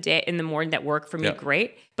habits of the day in the morning that work for me, Yeah.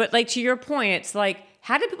 great. But like to your point, it's like,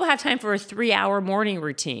 how do people have time for a 3-hour morning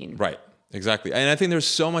routine? Right. Exactly. And I think there's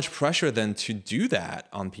so much pressure then to do that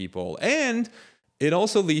on people. And it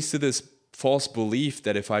also leads to this false belief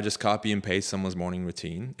that if I just copy and paste someone's morning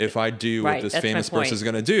routine, if I do Right, what this that's my famous point. person is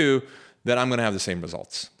going to do, then I'm going to have the same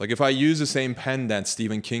results. Like if I use the same pen that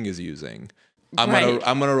Stephen King is using, I'm Right.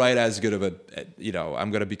 going to write as good of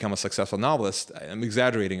I'm going to become a successful novelist. I'm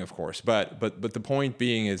exaggerating, of course, but the point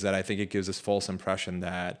being is that I think it gives this false impression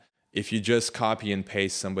that if you just copy and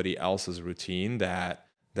paste somebody else's routine, that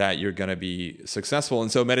you're going to be successful. And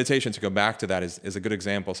so meditation, to go back to that, is a good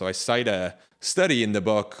example. So I cite a study in the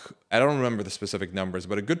book. I don't remember the specific numbers,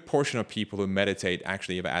 but a good portion of people who meditate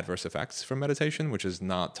actually have adverse effects from meditation, which is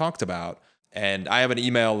not talked about. And I have an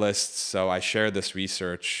email list, so I shared this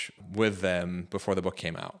research with them before the book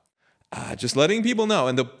came out. Just letting people know.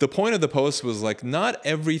 And the point of the post was like, not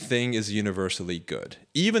everything is universally good.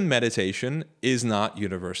 Even meditation is not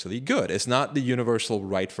universally good. It's not the universal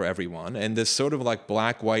right for everyone. And this sort of like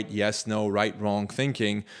black, white, yes, no, right, wrong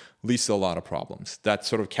thinking leads to a lot of problems. That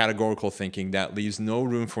sort of categorical thinking that leaves no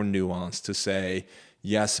room for nuance to say,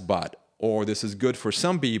 yes, but, or this is good for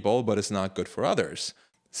some people, but it's not good for others.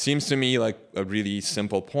 Seems to me like a really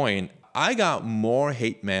simple point. I got more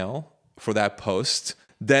hate mail for that post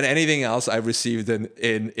than anything else I've received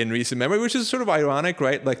in recent memory, which is sort of ironic,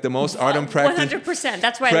 right? Like the most ardent 100%.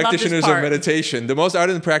 That's why I love this practitioners part. of meditation, the most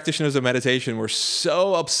ardent practitioners of meditation were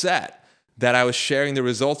so upset that I was sharing the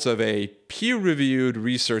results of a peer-reviewed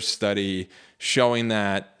research study showing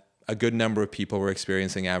that a good number of people were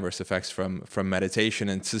experiencing adverse effects from meditation,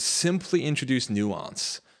 and to simply introduce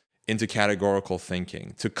nuance into categorical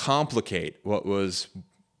thinking, to complicate what was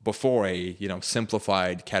before a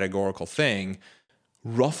simplified categorical thing,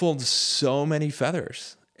 ruffled so many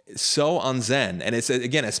feathers, so unzen. And it's,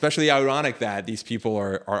 again, especially ironic that these people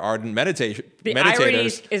are ardent The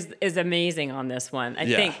meditators. irony is amazing on this one. I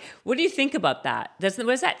Yeah. think. What do you think about that? What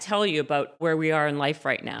does that tell you about where we are in life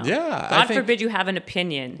right now? Yeah, I God think- forbid you have an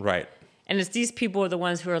opinion. Right. And it's these people are the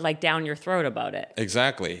ones who are like down your throat about it.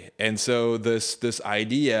 Exactly. And so this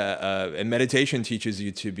idea, and meditation teaches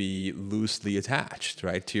you to be loosely attached,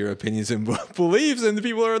 right, to your opinions and beliefs, and the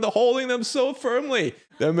people are holding them so firmly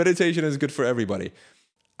that meditation is good for everybody.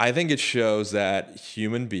 I think it shows that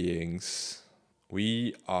human beings,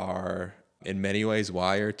 we are in many ways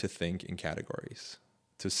wired to think in categories,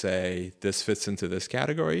 to say this fits into this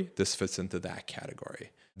category, this fits into that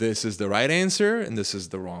category. This is the right answer and this is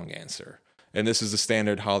the wrong answer. And this is the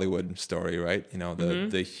standard Hollywood story, right?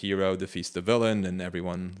 The hero defeats the villain and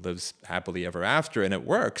everyone lives happily ever after. And it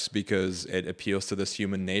works because it appeals to this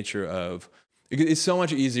human nature of, it's so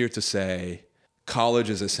much easier to say college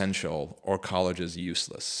is essential or college is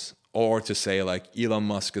useless, or to say like Elon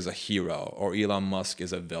Musk is a hero or Elon Musk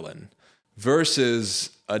is a villain, versus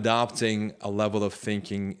adopting a level of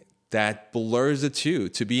thinking that blurs the two,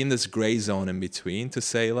 to be in this gray zone in between, to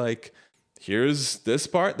say like, here's this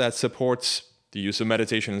part that supports the use of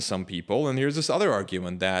meditation in some people, and here's this other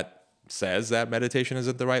argument that says that meditation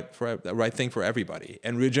isn't the right thing for everybody,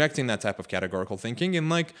 and rejecting that type of categorical thinking and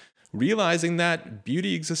like realizing that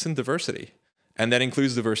beauty exists in diversity, and that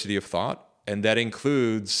includes diversity of thought, and that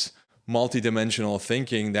includes multidimensional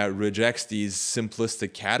thinking that rejects these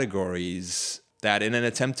simplistic categories that, in an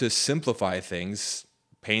attempt to simplify things,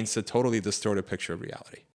 paints a totally distorted picture of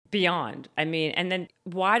reality. Beyond. I mean, and then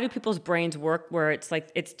why do people's brains work where it's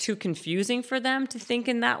like it's too confusing for them to think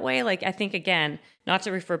in that way? Like, I think, again, not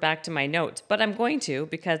to refer back to my notes, but I'm going to,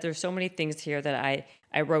 because there's so many things here that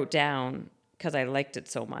I wrote down because I liked it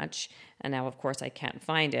so much. And now, of course, I can't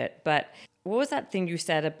find it. But what was that thing you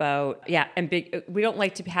said about, we don't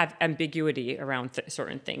like to have ambiguity around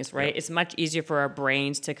certain things, right? Yeah. It's much easier for our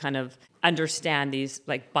brains to kind of understand these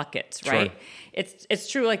like buckets, right? Sure.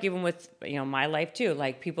 It's true, like even with, my life too,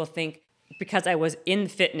 like people think because I was in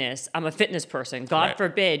fitness, I'm a fitness person. God Right.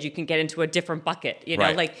 forbid you can get into a different bucket,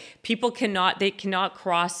 Right. like people cannot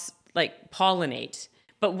cross, like pollinate.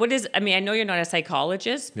 But I know you're not a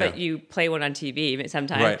psychologist, but Yeah. you play one on TV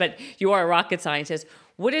sometimes, Right. but you are a rocket scientist.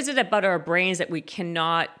 What is it about our brains that we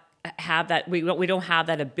cannot have that, we don't have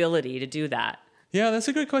that ability to do that? Yeah, that's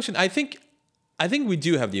a good question. I think we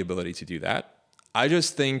do have the ability to do that. I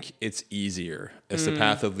just think it's easier. It's the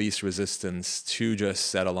path of least resistance to just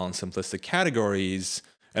settle on simplistic categories.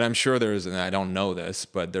 And I'm sure and I don't know this,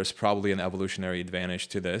 but there's probably an evolutionary advantage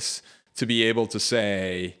to this, to be able to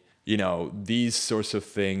say, these sorts of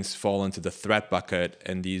things fall into the threat bucket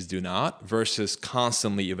and these do not, versus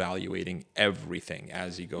constantly evaluating everything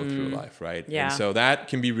as you go through life, right? Yeah. And so that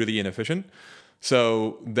can be really inefficient.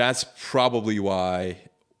 So that's probably why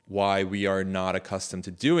we are not accustomed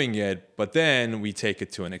to doing it. But then we take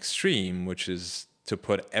it to an extreme, which is to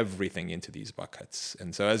put everything into these buckets.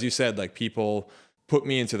 And so, as you said, like people put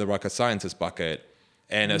me into the rocket scientist bucket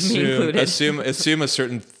and assume a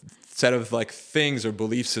certain set of like things or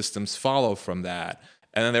belief systems follow from that.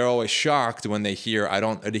 And then they're always shocked when they hear I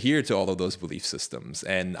don't adhere to all of those belief systems.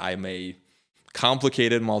 And I'm a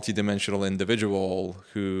complicated, multidimensional individual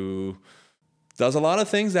who does a lot of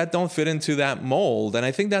things that don't fit into that mold. And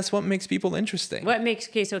I think that's what makes people interesting.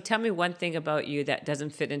 So tell me one thing about you that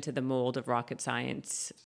doesn't fit into the mold of rocket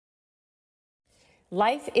science.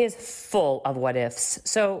 Life is full of what ifs.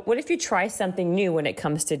 So what if you try something new when it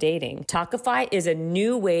comes to dating? Talkify is a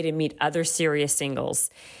new way to meet other serious singles.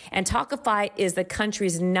 And Talkify is the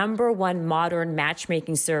country's #1 modern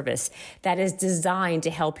matchmaking service that is designed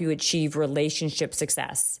to help you achieve relationship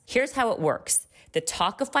success. Here's how it works. The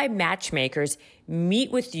Talkify matchmakers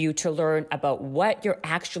meet with you to learn about what you're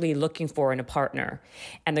actually looking for in a partner.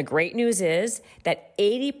 And the great news is that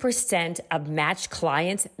 80% of matched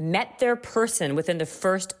clients met their person within the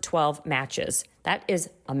first 12 matches. That is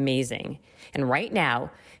amazing. And right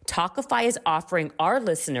now, Talkify is offering our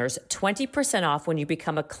listeners 20% off when you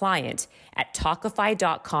become a client at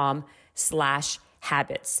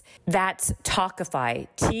Talkify.com/habits. That's Talkify,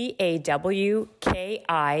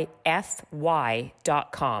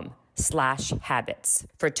 TAWKIFY.com/habits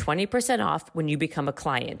for 20% off when you become a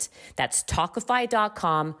client. That's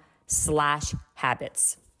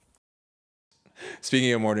Talkify.com/habits.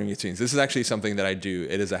 Speaking of morning routines, this is actually something that I do.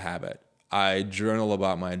 It is a habit. I journal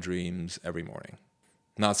about my dreams every morning.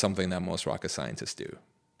 Not something that most rocket scientists do.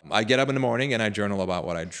 I get up in the morning and I journal about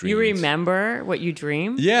what I dreamed. You remember what you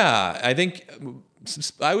dreamed? Yeah,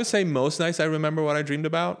 I would say most nights I remember what I dreamed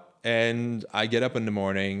about. And I get up in the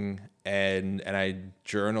morning and I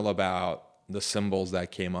journal about the symbols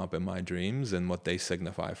that came up in my dreams and what they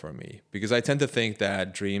signify for me. Because I tend to think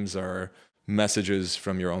that dreams are messages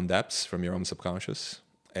from your own depths, from your own subconscious.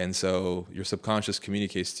 And so your subconscious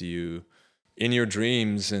communicates to you in your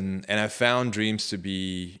dreams. And I've found dreams to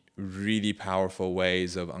be really powerful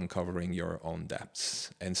ways of uncovering your own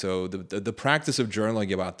depths. And so the practice of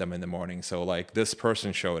journaling about them in the morning. So like this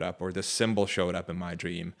person showed up or this symbol showed up in my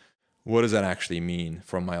dream. What does that actually mean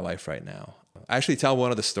for my life right now? I actually tell one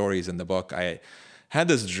of the stories in the book. I had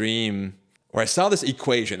this dream where I saw this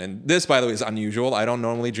equation, and this, by the way, is unusual. I don't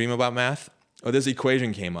normally dream about math. Oh, this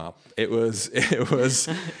equation came up. It was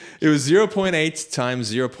 0.8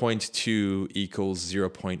 times 0.2 equals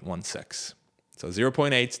 0.16. So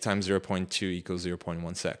 0.8 times 0.2 equals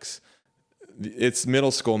 0.16. It's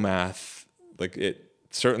middle school math. Like it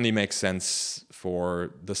certainly makes sense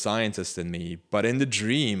for the scientist in me. But in the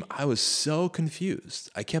dream, I was so confused.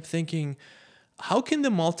 I kept thinking, how can the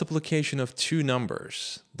multiplication of two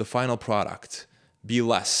numbers, the final product, be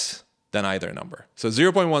less than either number? So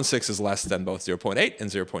 0.16 is less than both 0.8 and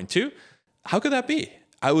 0.2. How could that be?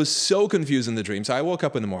 I was so confused in the dream. So I woke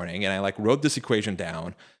up in the morning and I wrote this equation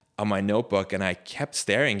down on my notebook and I kept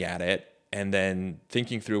staring at it and then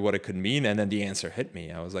thinking through what it could mean. And then the answer hit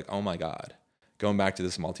me. I was like, oh my God. Going back to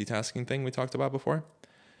this multitasking thing we talked about before.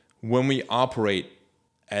 When we operate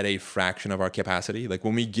at a fraction of our capacity, like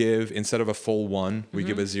when we give, instead of a full 1, we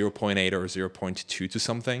give a 0.8 or 0.2 to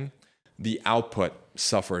something, the output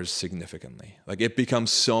suffers significantly. Like it becomes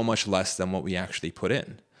so much less than what we actually put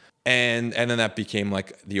in. And then that became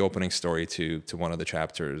like the opening story to one of the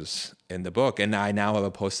chapters in the book. And I now have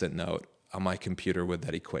a Post-it note on my computer with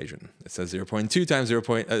that equation. It says 0.2 times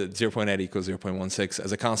 0.8 equals 0.16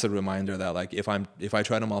 as a constant reminder that like if I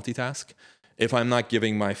try to multitask, If I'm not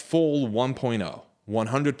giving my full 1.0,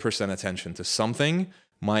 100% attention to something,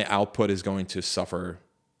 my output is going to suffer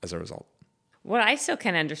as a result. What I still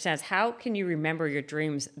can't understand is how can you remember your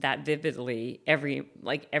dreams that vividly every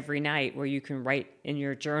night where you can write in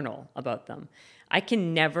your journal about them? I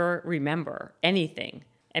can never remember anything.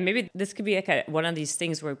 And maybe this could be like one of these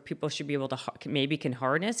things where people should be able to maybe can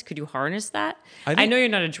harness. Could you harness that? I know you're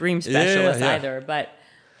not a dream specialist either, but...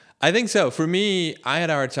 I think so. For me, I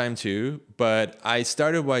had a hard time too, but I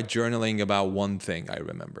started by journaling about one thing I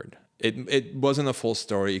remembered. It wasn't a full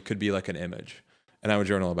story. It could be like an image. And I would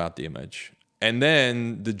journal about the image. And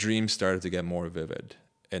then the dream started to get more vivid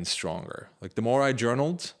and stronger. Like the more I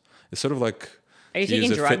journaled, it's sort of like... Are you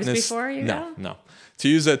taking drugs before you go? No. To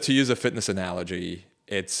use a fitness analogy,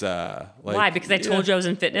 it's like... Why? Because I told you I was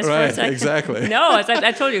in fitness for a second? Exactly. No,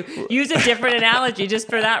 I told you, use a different analogy just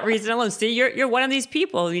for that reason alone. See, you're one of these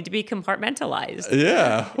people who need to be compartmentalized.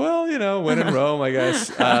 Yeah. Well, when in Rome, I guess.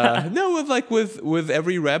 No, with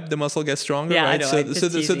every rep, the muscle gets stronger, yeah, right? I know.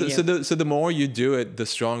 So the more you do it, the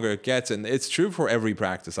stronger it gets. And it's true for every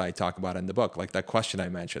practice I talk about in the book. Like that question I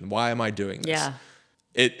mentioned, why am I doing this? Yeah.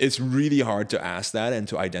 It's really hard to ask that and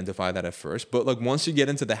to identify that at first. But like once you get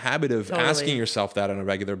into the habit of asking yourself that on a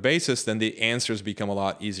regular basis, then the answers become a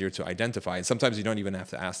lot easier to identify. And sometimes you don't even have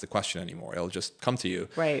to ask the question anymore. It'll just come to you.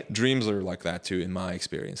 Right. Dreams are like that too, in my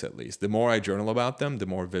experience at least. The more I journal about them, the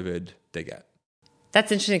more vivid they get.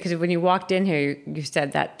 That's interesting because when you walked in here, you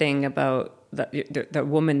said that thing about the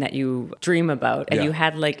woman that you dream about, and you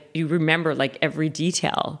had you remember every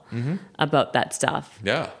detail about that stuff.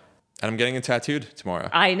 Yeah. And I'm getting it tattooed tomorrow.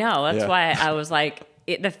 I know. That's why I was like,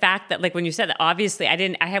 the fact that when you said that, obviously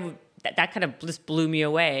that kind of just blew me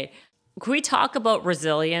away. Can we talk about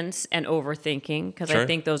resilience and overthinking? Because Sure. I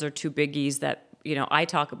think those are two biggies that, I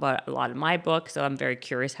talk about a lot in my book. So I'm very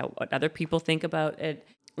curious what other people think about it.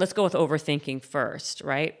 Let's go with overthinking first,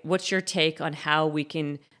 right? What's your take on how we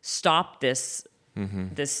can stop this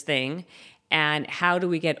thing? And how do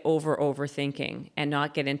we get overthinking and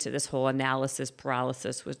not get into this whole analysis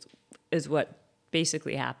paralysis, which is what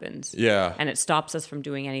basically happens. Yeah. And it stops us from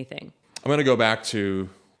doing anything. I'm going to go back to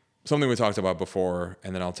something we talked about before,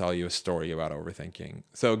 and then I'll tell you a story about overthinking.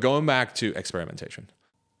 So going back to experimentation.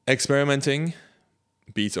 Experimenting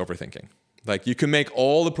beats overthinking. Like you can make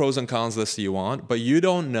all the pros and cons lists you want, but you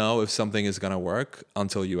don't know if something is going to work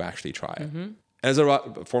until you actually try it. As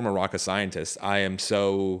a former rocket scientist, I am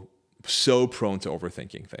so prone to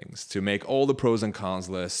overthinking things, to make all the pros and cons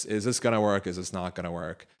lists. Is this going to work? Is this not going to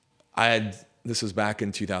work? This was back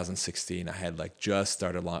in 2016. I had just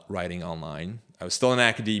started writing online. I was still in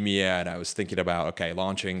academia and I was thinking about,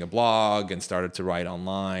 launching a blog, and started to write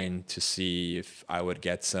online to see if I would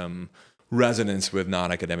get some resonance with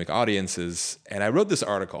non-academic audiences. And I wrote this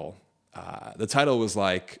article. The title was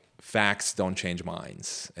Facts Don't Change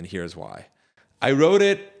Minds, and here's why. I wrote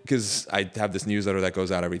it because I have this newsletter that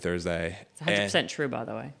goes out every Thursday. It's 100% true, by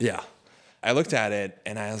the way. Yeah. I looked at it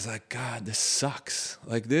and I was like, God, this sucks.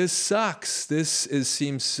 This sucks.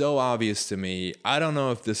 Seems so obvious to me. I don't know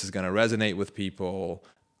if this is going to resonate with people.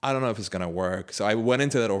 I don't know if it's going to work. So I went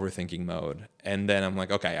into that overthinking mode. And then I'm like,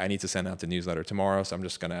 okay, I need to send out the newsletter tomorrow. So I'm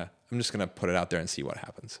just going to put it out there and see what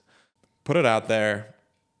happens. Put it out there.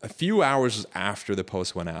 A few hours after the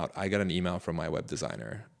post went out, I got an email from my web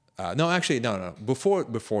designer. No.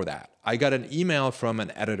 Before that, I got an email from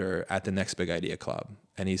an editor at the Next Big Idea Club,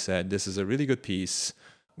 and he said, "This is a really good piece.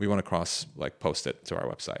 We want to post it to our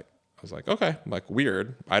website." I was like, "Okay."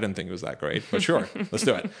 Weird. I didn't think it was that great, but sure, let's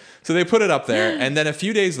do it. So they put it up there, and then a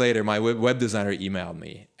few days later, my web designer emailed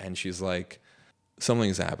me, and she's like,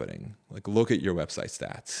 "Something's happening. Look at your website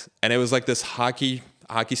stats." And it was this hockey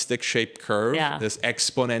stick shaped curve, this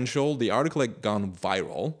exponential. The article had gone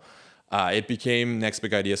viral. It became Next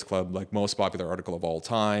Big Ideas Club, most popular article of all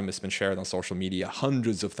time. It's been shared on social media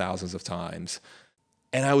hundreds of thousands of times.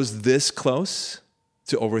 And I was this close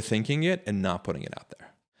to overthinking it and not putting it out there.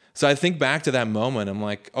 So I think back to that moment. I'm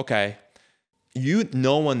like, okay,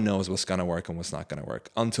 no one knows what's going to work and what's not going to work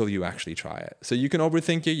until you actually try it. So you can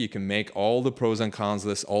overthink it. You can make all the pros and cons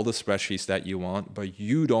lists, all the spreadsheets that you want, but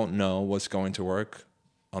you don't know what's going to work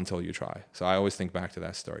until you try. So I always think back to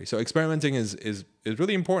that story. So experimenting is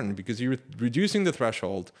really important because you're reducing the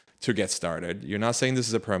threshold to get started. You're not saying this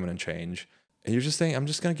is a permanent change. And you're just saying, I'm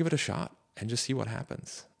just going to give it a shot and just see what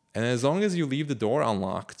happens. And as long as you leave the door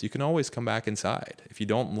unlocked, you can always come back inside. If you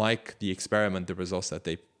don't like the experiment, the results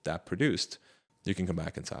that produced, you can come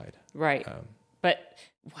back inside. Right. But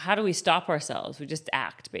how do we stop ourselves? We just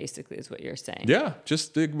act, basically, is what you're saying. Yeah.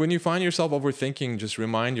 Just when you find yourself overthinking, just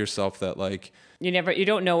remind yourself that like, you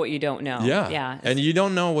don't know what you don't know. yeah. Yeah. And you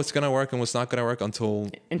don't know what's going to work and what's not going to work until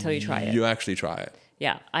you try it. You actually try it.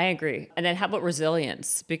 Yeah, I agree. And then how about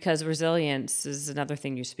resilience? Because resilience is another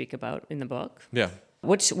thing you speak about in the book. Yeah.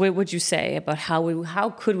 What would you say about how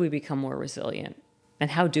could we become more resilient? And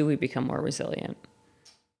how do we become more resilient?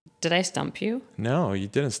 Did I stump you? No, you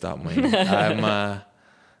didn't stop me. I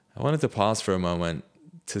wanted to pause for a moment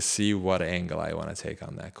to see what angle I want to take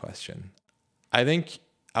on that question. I think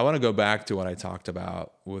I want to go back to what I talked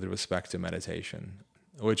about with respect to meditation,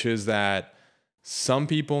 which is that some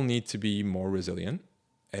people need to be more resilient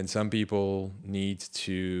and some people need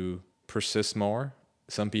to persist more.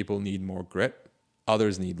 Some people need more grit.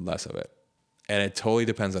 Others need less of it. And it totally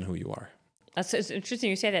depends on who you are. It's interesting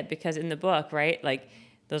you say that, because in the book, right, like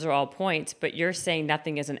those are all points, but you're saying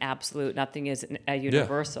nothing is an absolute, nothing is a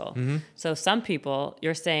universal. Yeah. Mm-hmm. So some people,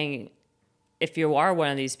 you're saying, if you are one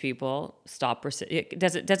of these people, stop.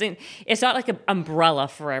 It's not like an umbrella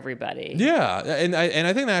for everybody. Yeah, and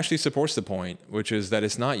I think that actually supports the point, which is that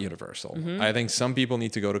it's not universal. Mm-hmm. I think some people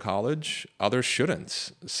need to go to college, others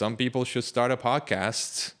shouldn't. Some people should start a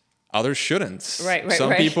podcast, others shouldn't. Right.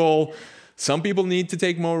 Some people need to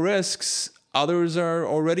take more risks. Others are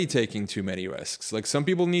already taking too many risks. Like some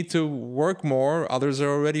people need to work more. Others are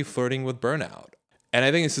already flirting with burnout. And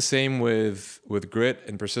I think it's the same with grit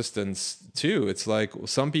and persistence too. It's like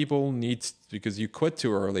some people need, because you quit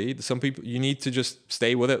too early, some people, you need to just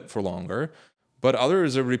stay with it for longer. But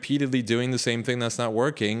others are repeatedly doing the same thing that's not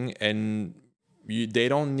working, and they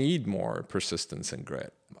don't need more persistence and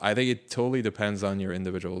grit. I think it totally depends on your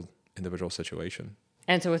individual situation.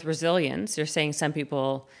 And so with resilience, you're saying some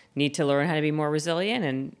people need to learn how to be more resilient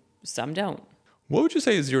and some don't. What would you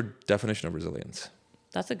say is your definition of resilience?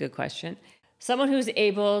 That's a good question. Someone who's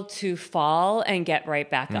able to fall and get right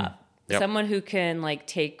back up. Yep. Someone who can like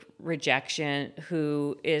take rejection,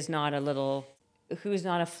 who is not who's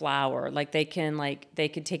not a flower. Like they can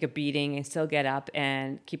take a beating and still get up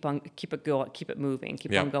and keep it moving,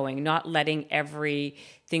 keep on going, not letting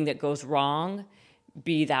everything that goes wrong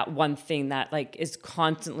be that one thing that like is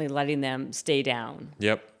constantly letting them stay down.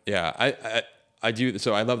 Yep. Yeah. I do.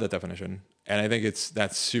 So I love that definition. And I think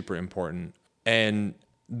that's super important. And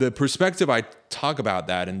the perspective I talk about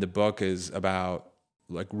that in the book is about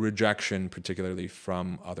like rejection, particularly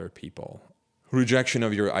from other people. Rejection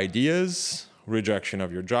of your ideas, rejection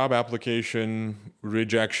of your job application,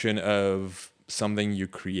 rejection of something you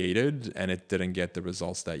created and it didn't get the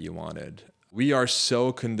results that you wanted. We are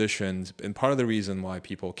so conditioned, and part of the reason why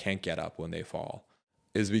people can't get up when they fall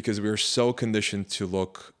is because we're so conditioned to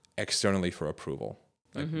look externally for approval.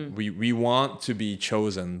 Like we want to be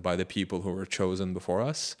chosen by the people who were chosen before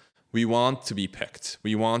us. We want to be picked.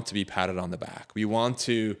 We want to be patted on the back. We want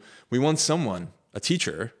someone, a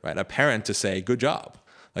teacher, right, a parent to say, good job,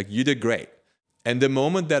 like you did great. And the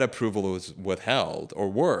moment that approval is withheld, or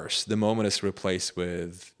worse, the moment it's replaced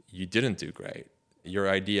with you didn't do great, your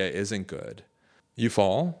idea isn't good, you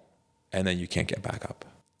fall and then you can't get back up.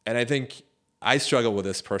 And I think I struggle with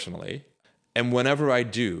this personally. And whenever I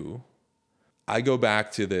do, I go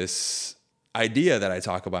back to this idea that I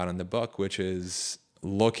talk about in the book, which is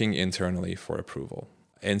looking internally for approval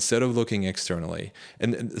instead of looking externally.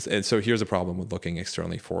 And so here's a problem with looking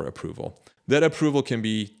externally for approval. That approval can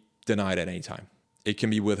be denied at any time. It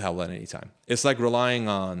can be withheld at any time. It's like relying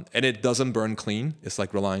on, and it doesn't burn clean. It's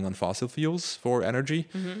like relying on fossil fuels for energy.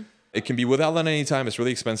 Mm-hmm. It can be withheld at any time. It's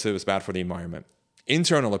really expensive. It's bad for the environment.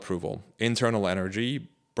 Internal approval, internal energy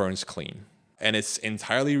burns clean. And it's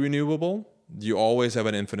entirely renewable. You always have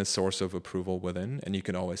an infinite source of approval within, and you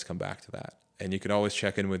can always come back to that. And you can always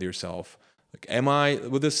check in with yourself. Like, am I,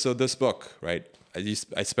 with this book, right?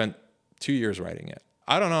 I spent 2 years writing it.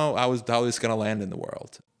 I don't know how it's going to land in the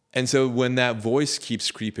world. And so when that voice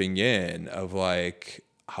keeps creeping in of like,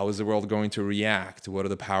 how is the world going to react? What are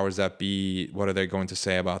the powers that be? What are they going to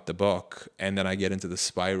say about the book? And then I get into the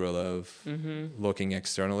spiral of looking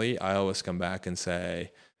externally. I always come back and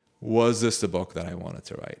say, was this the book that I wanted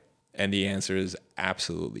to write? And the answer is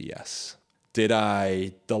absolutely yes. Did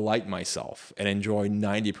I delight myself and enjoy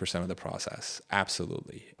 90% of the process?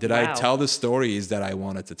 Absolutely. Did I tell the stories that I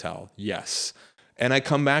wanted to tell? Yes. And I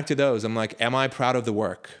come back to those. I'm like, am I proud of the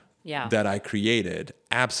work that I created?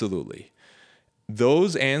 Absolutely.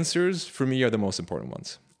 Those answers for me are the most important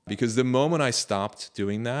ones. Because the moment I stopped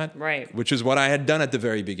doing that, which is what I had done at the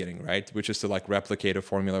very beginning, right? Which is to like replicate a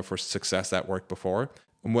formula for success that worked before.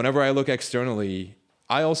 And whenever I look externally,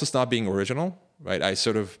 I also stop being original, right? I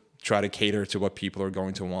sort of try to cater to what people are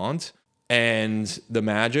going to want. And the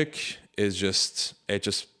magic it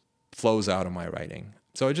just flows out of my writing.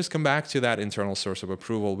 So I just come back to that internal source of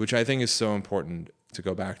approval, which I think is so important, to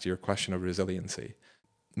go back to your question of resiliency.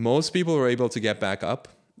 Most people are able to get back up.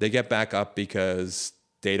 They get back up because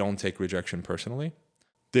they don't take rejection personally.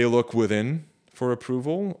 They look within for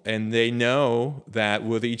approval, and they know that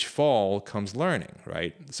with each fall comes learning,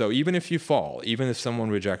 right? So even if you fall, even if someone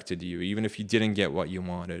rejected you, even if you didn't get what you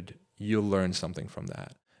wanted, you'll learn something from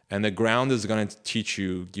that. And the ground is going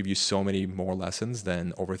to give you so many more lessons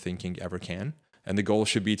than overthinking ever can. And the goal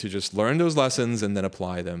should be to just learn those lessons and then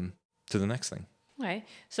apply them to the next thing. Okay.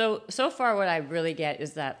 So far what I really get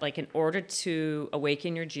is that, like, in order to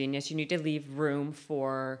awaken your genius, you need to leave room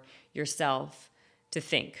for yourself to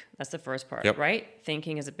think. That's the first part, Yep. right?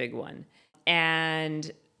 Thinking is a big one. And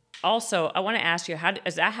also, I want to ask you,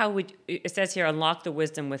 it says here, unlock the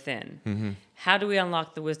wisdom within. Mm-hmm. How do we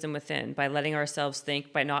unlock the wisdom within? By letting ourselves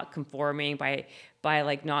think, by not conforming, by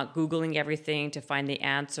like not Googling everything to find the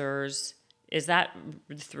answers. Is that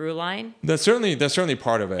the through line? That's certainly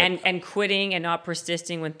part of it. And quitting and not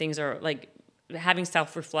persisting when things are, like, having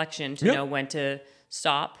self-reflection to Yep. know when to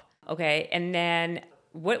stop. Okay. And then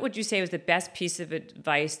what would you say was the best piece of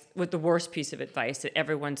advice, the worst piece of advice that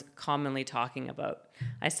everyone's commonly talking about?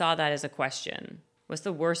 I saw that as a question. What's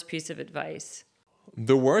the worst piece of advice?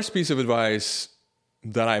 The worst piece of advice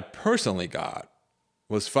that I personally got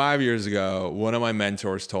was 5 years ago. One of my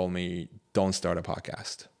mentors told me, don't start a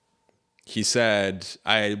podcast. He said,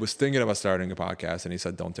 I was thinking about starting a podcast, and he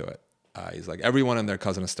said, don't do it. He's like, everyone and their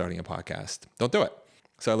cousin is starting a podcast. Don't do it.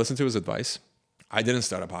 So I listened to his advice. I didn't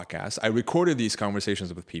start a podcast. I recorded these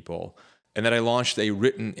conversations with people, and then I launched a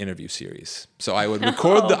written interview series. So I would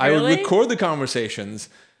record the conversations,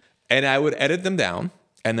 and I would edit them down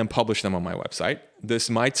and then publish them on my website.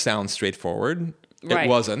 This might sound straightforward. Right. It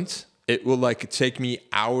wasn't. It will take me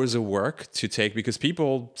hours of work because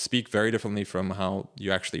people speak very differently from how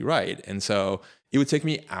you actually write. And so it would take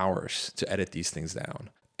me hours to edit these things down.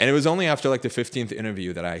 And it was only after the 15th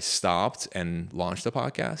interview that I stopped and launched the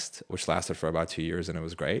podcast, which lasted for about 2 years, and it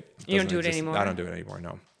was great. You don't do it anymore? I don't do it anymore,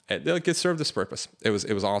 no. It served its purpose. It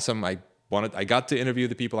was awesome. I got to interview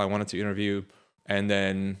the people I wanted to interview, and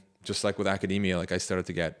then just like with academia, I started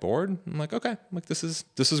to get bored. I'm like, okay, this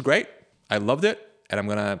is great. I loved it. And I'm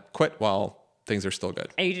going to quit while things are still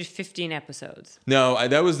good. And you did 15 episodes. No,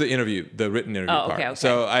 that was the written interview part. Okay.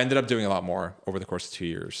 So I ended up doing a lot more over the course of 2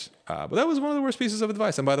 years. But that was one of the worst pieces of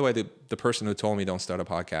advice. And by the way, the person who told me don't start a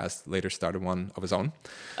podcast later started one of his own.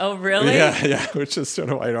 Oh, really? Yeah, which is sort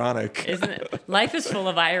of ironic. Isn't it? Life is full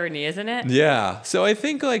of irony, isn't it? Yeah. So I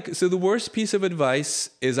think the worst piece of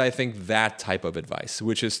advice is, I think, that type of advice,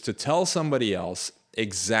 which is to tell somebody else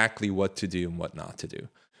exactly what to do and what not to do.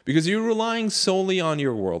 Because you're relying solely on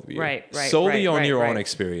your worldview, solely on your own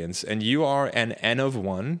experience, and you are an N of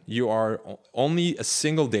one. You are only a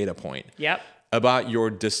single data point about your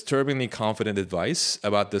disturbingly confident advice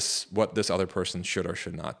about what this other person should or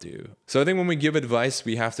should not do. So I think when we give advice,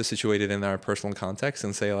 we have to situate it in our personal context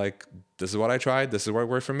and say, this is what I tried, this is what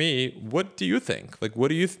worked for me. What do you think?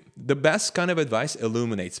 The best kind of advice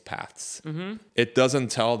illuminates paths. Mm-hmm. It doesn't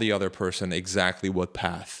tell the other person exactly what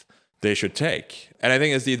path they should take. And I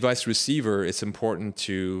think as the advice receiver, it's important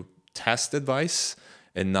to test advice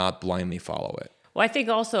and not blindly follow it. Well, I think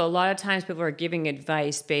also a lot of times people are giving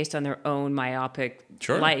advice based on their own myopic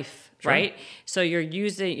life, right? So you're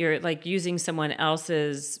using someone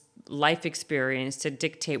else's life experience to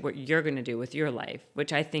dictate what you're going to do with your life,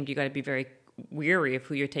 which I think you got to be very weary of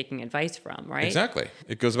who you're taking advice from, right? Exactly.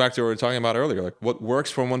 It goes back to what we were talking about earlier. What works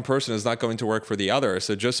for one person is not going to work for the other.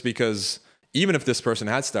 So just because, even if this person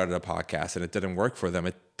had started a podcast and it didn't work for them,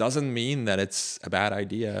 it doesn't mean that it's a bad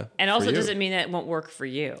idea. And also doesn't mean that it won't work for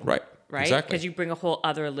you. Right. Exactly. Because you bring a whole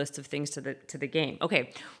other list of things to the game.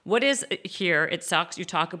 Okay. What is here? It sucks. You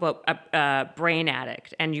talk about a brain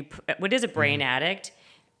addict, and what is a brain addict?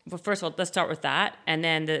 Well, first of all, let's start with that, and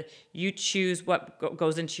then you choose what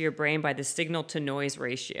goes into your brain by the signal to noise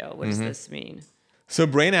ratio. What does this mean? So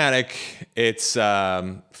brain addict, it's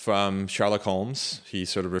from Sherlock Holmes. He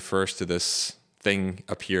sort of refers to this thing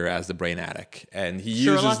up here as the brain addict, and he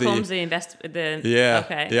Sherlock uses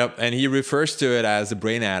Yep, and he refers to it as the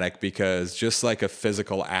brain addict because just like a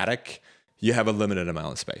physical attic, you have a limited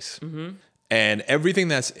amount of space, and everything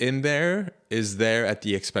that's in there is there at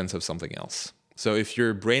the expense of something else. So if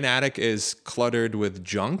your brain attic is cluttered with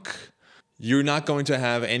junk, you're not going to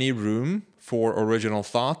have any room for original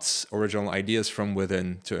thoughts, original ideas from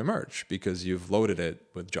within to emerge because you've loaded it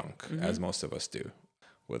with junk, as most of us do,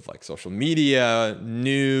 with social media,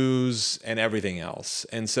 news, and everything else.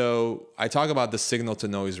 And so I talk about the signal to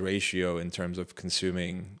noise ratio in terms of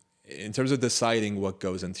consuming in terms of deciding what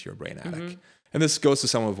goes into your brain attic. And this goes to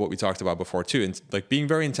some of what we talked about before too, and like being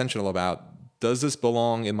very intentional about, does this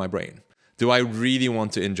belong in my brain? Do I really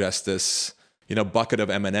want to ingest this, bucket of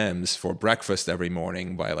M&Ms for breakfast every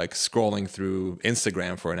morning by like scrolling through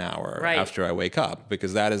Instagram for an hour after I wake up?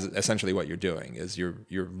 Because that is essentially what you're doing, is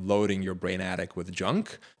you're loading your brain attic with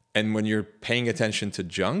junk. And when you're paying attention to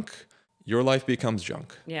junk, your life becomes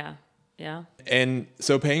junk. Yeah. Yeah. And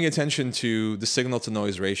so paying attention to the signal to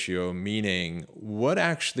noise ratio, meaning what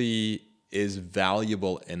actually is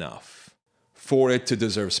valuable enough for it to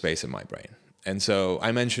deserve space in my brain. And so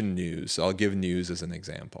I mentioned news. I'll give news as an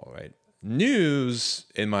example, right? News,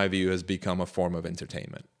 in my view, has become a form of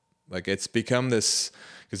entertainment. Like it's become this,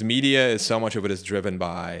 because media is, so much of it is driven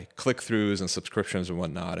by click-throughs and subscriptions and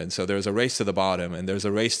whatnot. And so there's a race to the bottom, and there's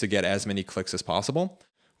a race to get as many clicks as possible,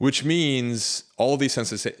 which means all of these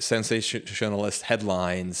sensationalist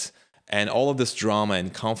headlines and all of this drama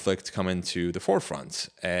and conflict come into the forefront.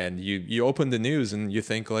 And you open the news and you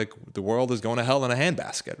think like the world is going to hell in a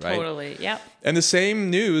handbasket, right? Totally, yep. And the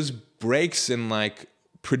same news breaks in like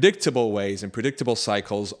predictable ways and predictable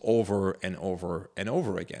cycles over and over and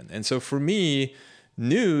over again. And so for me,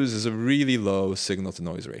 news is a really low signal to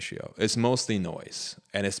noise ratio. It's mostly noise.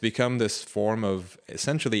 And it's become this form of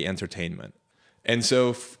essentially entertainment. And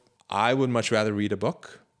so I would much rather read a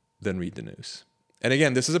book than read the news. And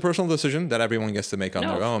again, this is a personal decision that everyone gets to make on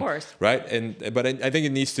their own, of course. right? But I think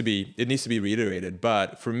it needs to be reiterated.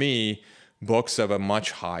 But for me, books have a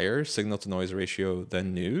much higher signal to noise ratio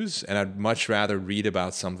than news, and I'd much rather read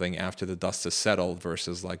about something after the dust has settled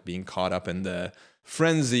versus like being caught up in the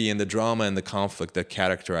frenzy and the drama and the conflict that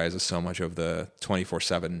characterizes so much of the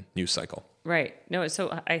 24/7 news cycle. Right. No,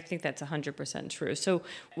 so I think that's 100% true. So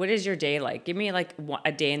what is your day like? Give me like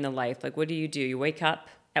a day in the life. Like, what do? You wake up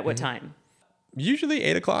at what time? Usually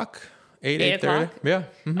 8 o'clock, 8:30. o'clock? Yeah.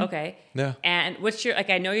 Okay. Yeah. And what's your, like,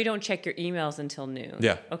 I know you don't check your emails until noon.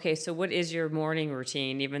 Yeah. Okay. So what is your morning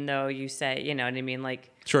routine, even though you say, you know what I mean? Like,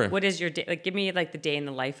 Sure. What is your day? Like, give me like the day in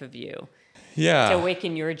the life of you Yeah. to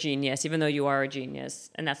awaken your genius, even though you are a genius.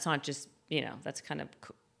 And that's not just, that's kind of,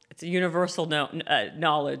 it's a universal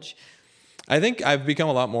knowledge. I think I've become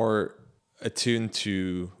a lot more attuned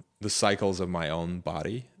to the cycles of my own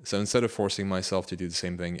body. So instead of forcing myself to do the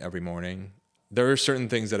same thing every morning, there are certain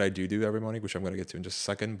things that I do every morning, which I'm going to get to in just a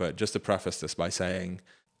second. But just to preface this by saying,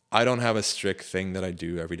 I don't have a strict thing that I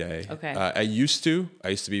do every day. Okay. I used to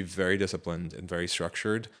be very disciplined and very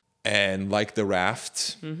structured. And like the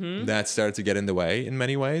raft, that started to get in the way in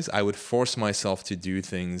many ways. I would force myself to do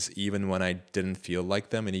things even when I didn't feel like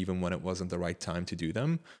them and even when it wasn't the right time to do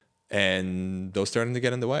them. And those started to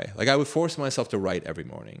get in the way. Like I would force myself to write every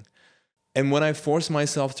morning. And when I force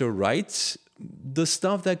myself to write, the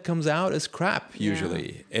stuff that comes out is crap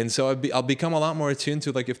usually. Yeah. And so I'll become a lot more attuned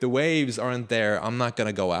to, like, if the waves aren't there, I'm not going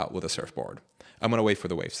to go out with a surfboard. I'm going to wait for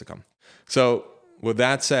the waves to come. So with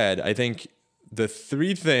that said, I think the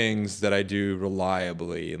three things that I do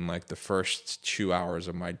reliably in like the first 2 hours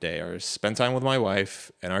of my day are spend time with my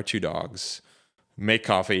wife and our 2 dogs, make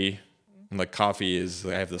coffee. And like coffee is,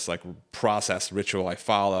 I have this like process ritual I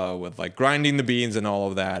follow with like grinding the beans and all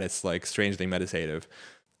of that. It's like strangely meditative.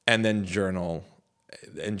 And then journal.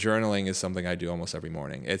 And journaling is something I do almost every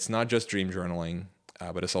morning. It's not just dream journaling,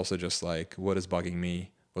 but it's also just like, what is bugging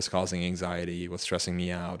me? What's causing anxiety? What's stressing me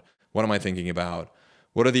out? What am I thinking about?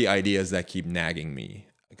 What are the ideas that keep nagging me?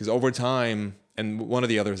 Because over time, and one of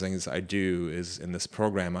the other things I do is in this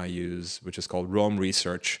program I use, which is called Rome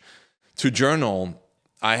Research, to journal,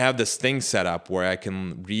 I have this thing set up where I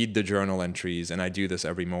can read the journal entries, and I do this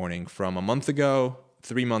every morning from a month ago,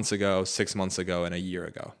 3 months ago, 6 months ago, and a year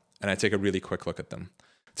ago. And I take a really quick look at them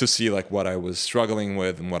to see like what I was struggling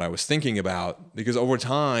with and what I was thinking about. Because over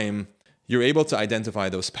time, you're able to identify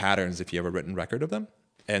those patterns if you have a written record of them.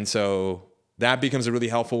 And so that becomes a really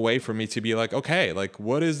helpful way for me to be like, okay, like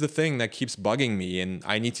what is the thing that keeps bugging me? And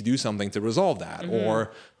I need to do something to resolve that. Mm-hmm.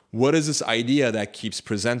 Or what is this idea that keeps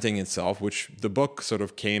presenting itself, which the book sort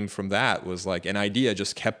of came from that, was like an idea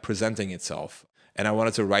just kept presenting itself. And I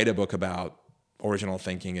wanted to write a book about original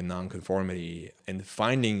thinking and nonconformity and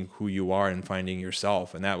finding who you are and finding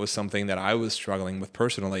yourself. And that was something that I was struggling with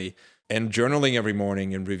personally. And journaling every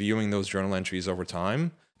morning and reviewing those journal entries over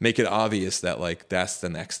time make it obvious that like that's the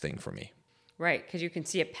next thing for me. Right, because you can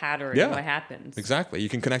see a pattern in what happens. Exactly. You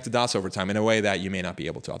can connect the dots over time in a way that you may not be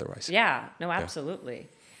able to otherwise. Yeah, no, absolutely.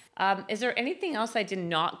 Yeah. Is there anything else I did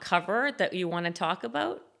not cover that you want to talk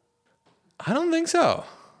about? I don't think so.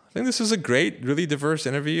 I think this was a great, really diverse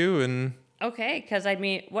interview. And okay, because I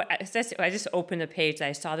mean, I just opened the page.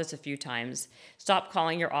 I saw this a few times. Stop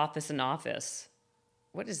calling your office an office.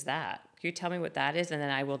 What is that? you tell me what that is? And then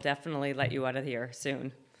I will definitely let you out of here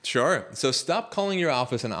soon. Sure. So stop calling your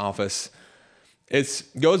office an office. It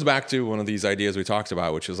goes back to one of these ideas we talked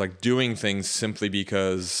about, which is like doing things simply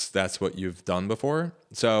because that's what you've done before.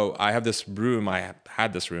 So I have this room, I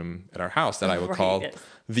had this room at our house that I would call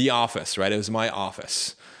the office, right? It was my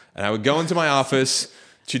office. And I would go into my office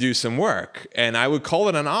to do some work. And I would call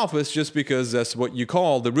it an office just because that's what you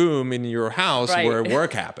call the room in your house where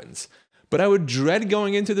work happens. But I would dread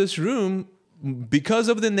going into this room because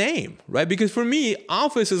of the name, right? Because for me,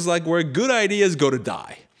 office is like where good ideas go to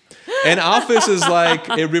die. And office is like,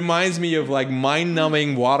 it reminds me of like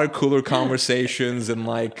mind-numbing water cooler conversations and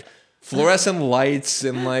like fluorescent lights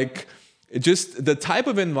and like just the type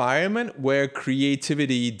of environment where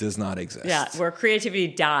creativity does not exist. Yeah, where creativity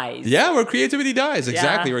dies. Yeah, where creativity dies,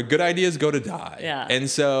 exactly. Where good ideas go to die. Yeah. And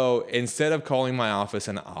so instead of calling my office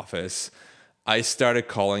an office, I started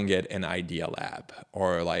calling it an idea lab,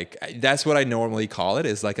 or like, that's what I normally call it,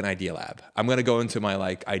 is like an idea lab. I'm going to go into my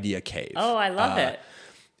like idea cave. Oh, I love it.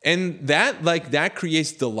 And that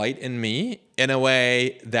creates delight in me in a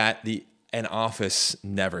way that an office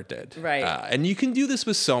never did. Right. And you can do this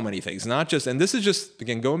with so many things, not just, and this is just,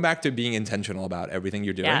 again, going back to being intentional about everything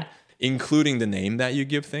you're doing, including the name that you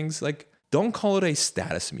give things. Like, don't call it a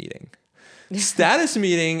status meeting. Status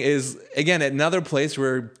meeting is, again, another place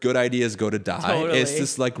where good ideas go to die. Totally. It's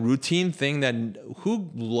this like routine thing that who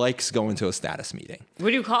likes going to a status meeting? What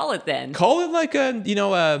do you call it then? Call it like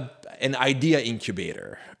an idea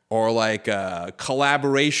incubator, or like a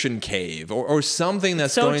collaboration cave, or something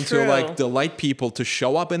that's going to like delight people to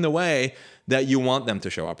show up in the way that you want them to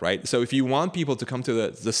show up, right? So if you want people to come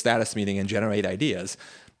to the status meeting and generate ideas,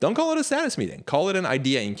 don't call it a status meeting. Call it an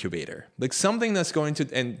idea incubator. Like something that's going to,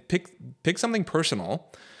 and pick something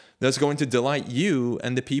personal that's going to delight you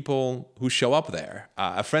and the people who show up there.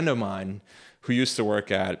 A friend of mine who used to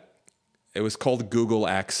work at, it was called Google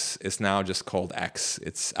X. It's now just called X.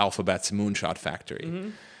 It's Alphabet's moonshot factory. Mm-hmm.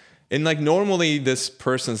 And like normally this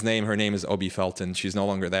person's name, her name is Obi Felton. She's no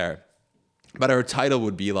longer there. But her title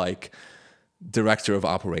would be like Director of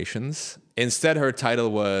Operations. Instead, her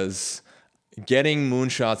title was getting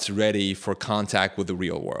moonshots ready for contact with the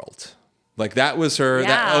real world. Like that was her.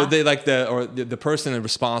 Yeah. The person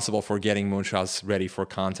responsible for getting moonshots ready for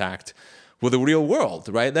contact with the real world,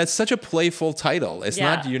 right? That's such a playful title. It's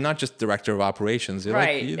not, you're not just director of operations. You're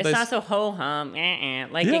right. Like, it's not so ho-hum.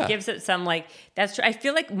 Like it gives it some like, that's true. I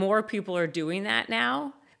feel like more people are doing that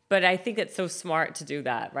now, but I think it's so smart to do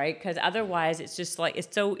that, right? Because otherwise it's just like, it's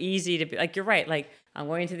so easy to be like, you're right. Like I'm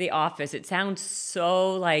going to the office. It sounds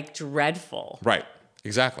so like dreadful. Right.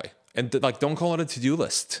 Exactly. And like, don't call it a to-do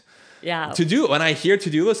list. Yeah. When I hear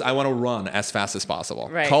to-do list, I want to run as fast as possible.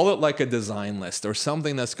 Right. Call it like a design list or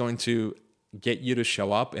something that's going to get you to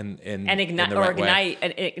show up and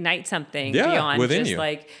ignite something beyond within just you.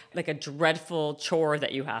 like a dreadful chore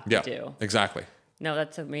that you have to do. Exactly. No,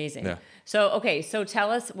 that's amazing. Yeah. So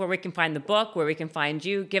tell us where we can find the book, where we can find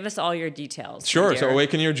you. Give us all your details. Sure. So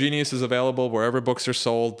Awaken Your Genius is available wherever books are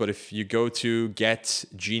sold. But if you go to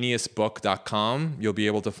getgeniusbook.com, you'll be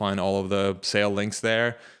able to find all of the sale links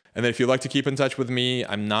there. And then if you'd like to keep in touch with me,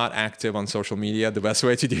 I'm not active on social media. The best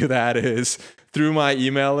way to do that is through my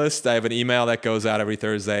email list. I have an email that goes out every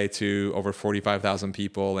Thursday to over 45,000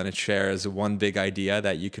 people, and it shares one big idea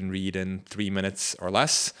that you can read in 3 minutes or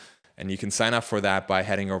less. And you can sign up for that by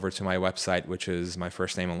heading over to my website, which is my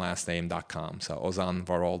first name and last name.com. So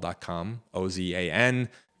ozanvarol.com, O-Z-A-N,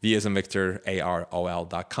 V as in Victor,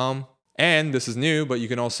 A-R-O-L.com. And this is new, but you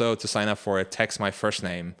can also, to sign up for it, text my first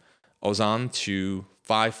name, Ozan, to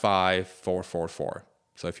 55444.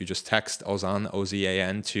 So if you just text Ozan,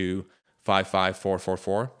 O-Z-A-N, to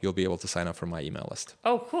 55444, you'll be able to sign up for my email list.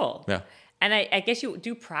 Oh, cool. Yeah. And I guess you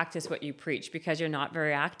do practice what you preach because you're not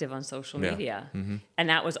very active on social media. Mm-hmm. And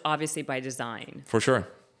that was obviously by design. For sure.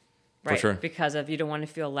 Right? For sure. Because you don't want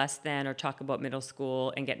to feel less than or talk about middle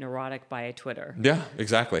school and get neurotic by Twitter. Yeah,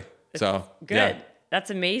 exactly. So good. Yeah. That's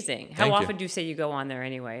amazing. How often do you say you go on there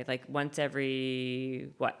anyway? Like once every,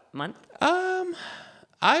 month?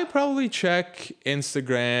 I probably check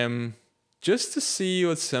Instagram just to see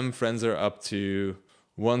what some friends are up to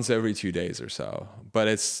once every 2 days or so, but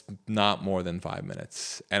it's not more than 5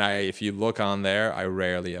 minutes. And if you look on there, I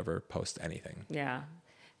rarely ever post anything. Yeah.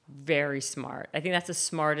 Very smart. I think that's the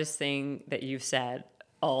smartest thing that you've said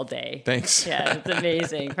all day. Thanks. Yeah, it's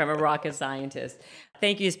amazing from a rocket scientist.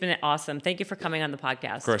 Thank you. It's been awesome. Thank you for coming on the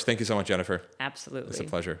podcast. Of course. Thank you so much, Jennifer. Absolutely. It's a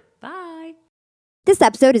pleasure. Bye. This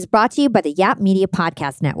episode is brought to you by the Yap Media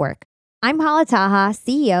Podcast Network. I'm Hala Taha,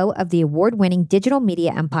 CEO of the award-winning digital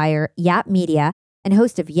media empire, Yap Media, and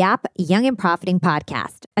host of Yap Young and Profiting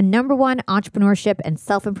Podcast, a #1 entrepreneurship and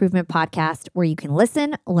self-improvement podcast where you can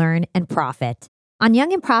listen, learn, and profit. On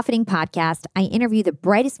Young and Profiting Podcast, I interview the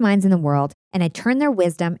brightest minds in the world, and I turn their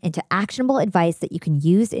wisdom into actionable advice that you can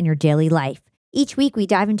use in your daily life. Each week, we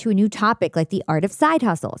dive into a new topic like the art of side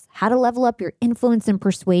hustles, how to level up your influence and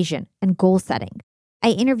persuasion, and goal setting.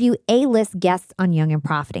 I interview A-list guests on Young and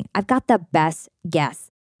Profiting. I've got the best guests,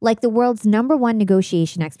 like the world's #1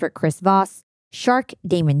 negotiation expert, Chris Voss, Shark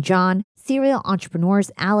Damon John, serial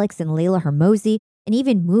entrepreneurs Alex and Layla Hermosi, and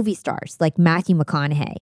even movie stars like Matthew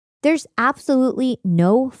McConaughey. There's absolutely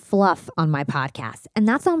no fluff on my podcast, and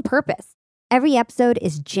that's on purpose. Every episode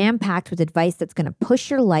is jam-packed with advice that's going to push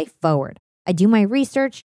your life forward. I do my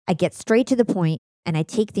research, I get straight to the point, and I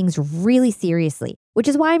take things really seriously, which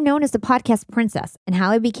is why I'm known as the podcast princess and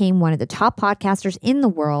how I became one of the top podcasters in the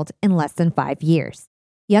world in less than 5 years.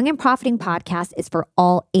 Young and Profiting Podcast is for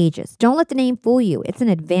all ages. Don't let the name fool you. It's an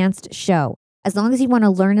advanced show. As long as you want to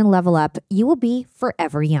learn and level up, you will be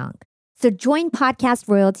forever young. So join Podcast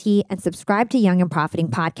Royalty and subscribe to Young and Profiting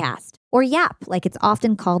Podcast, or YAP, like it's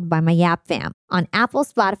often called by my YAP fam, on Apple,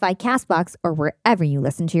 Spotify, CastBox, or wherever you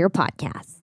listen to your podcasts.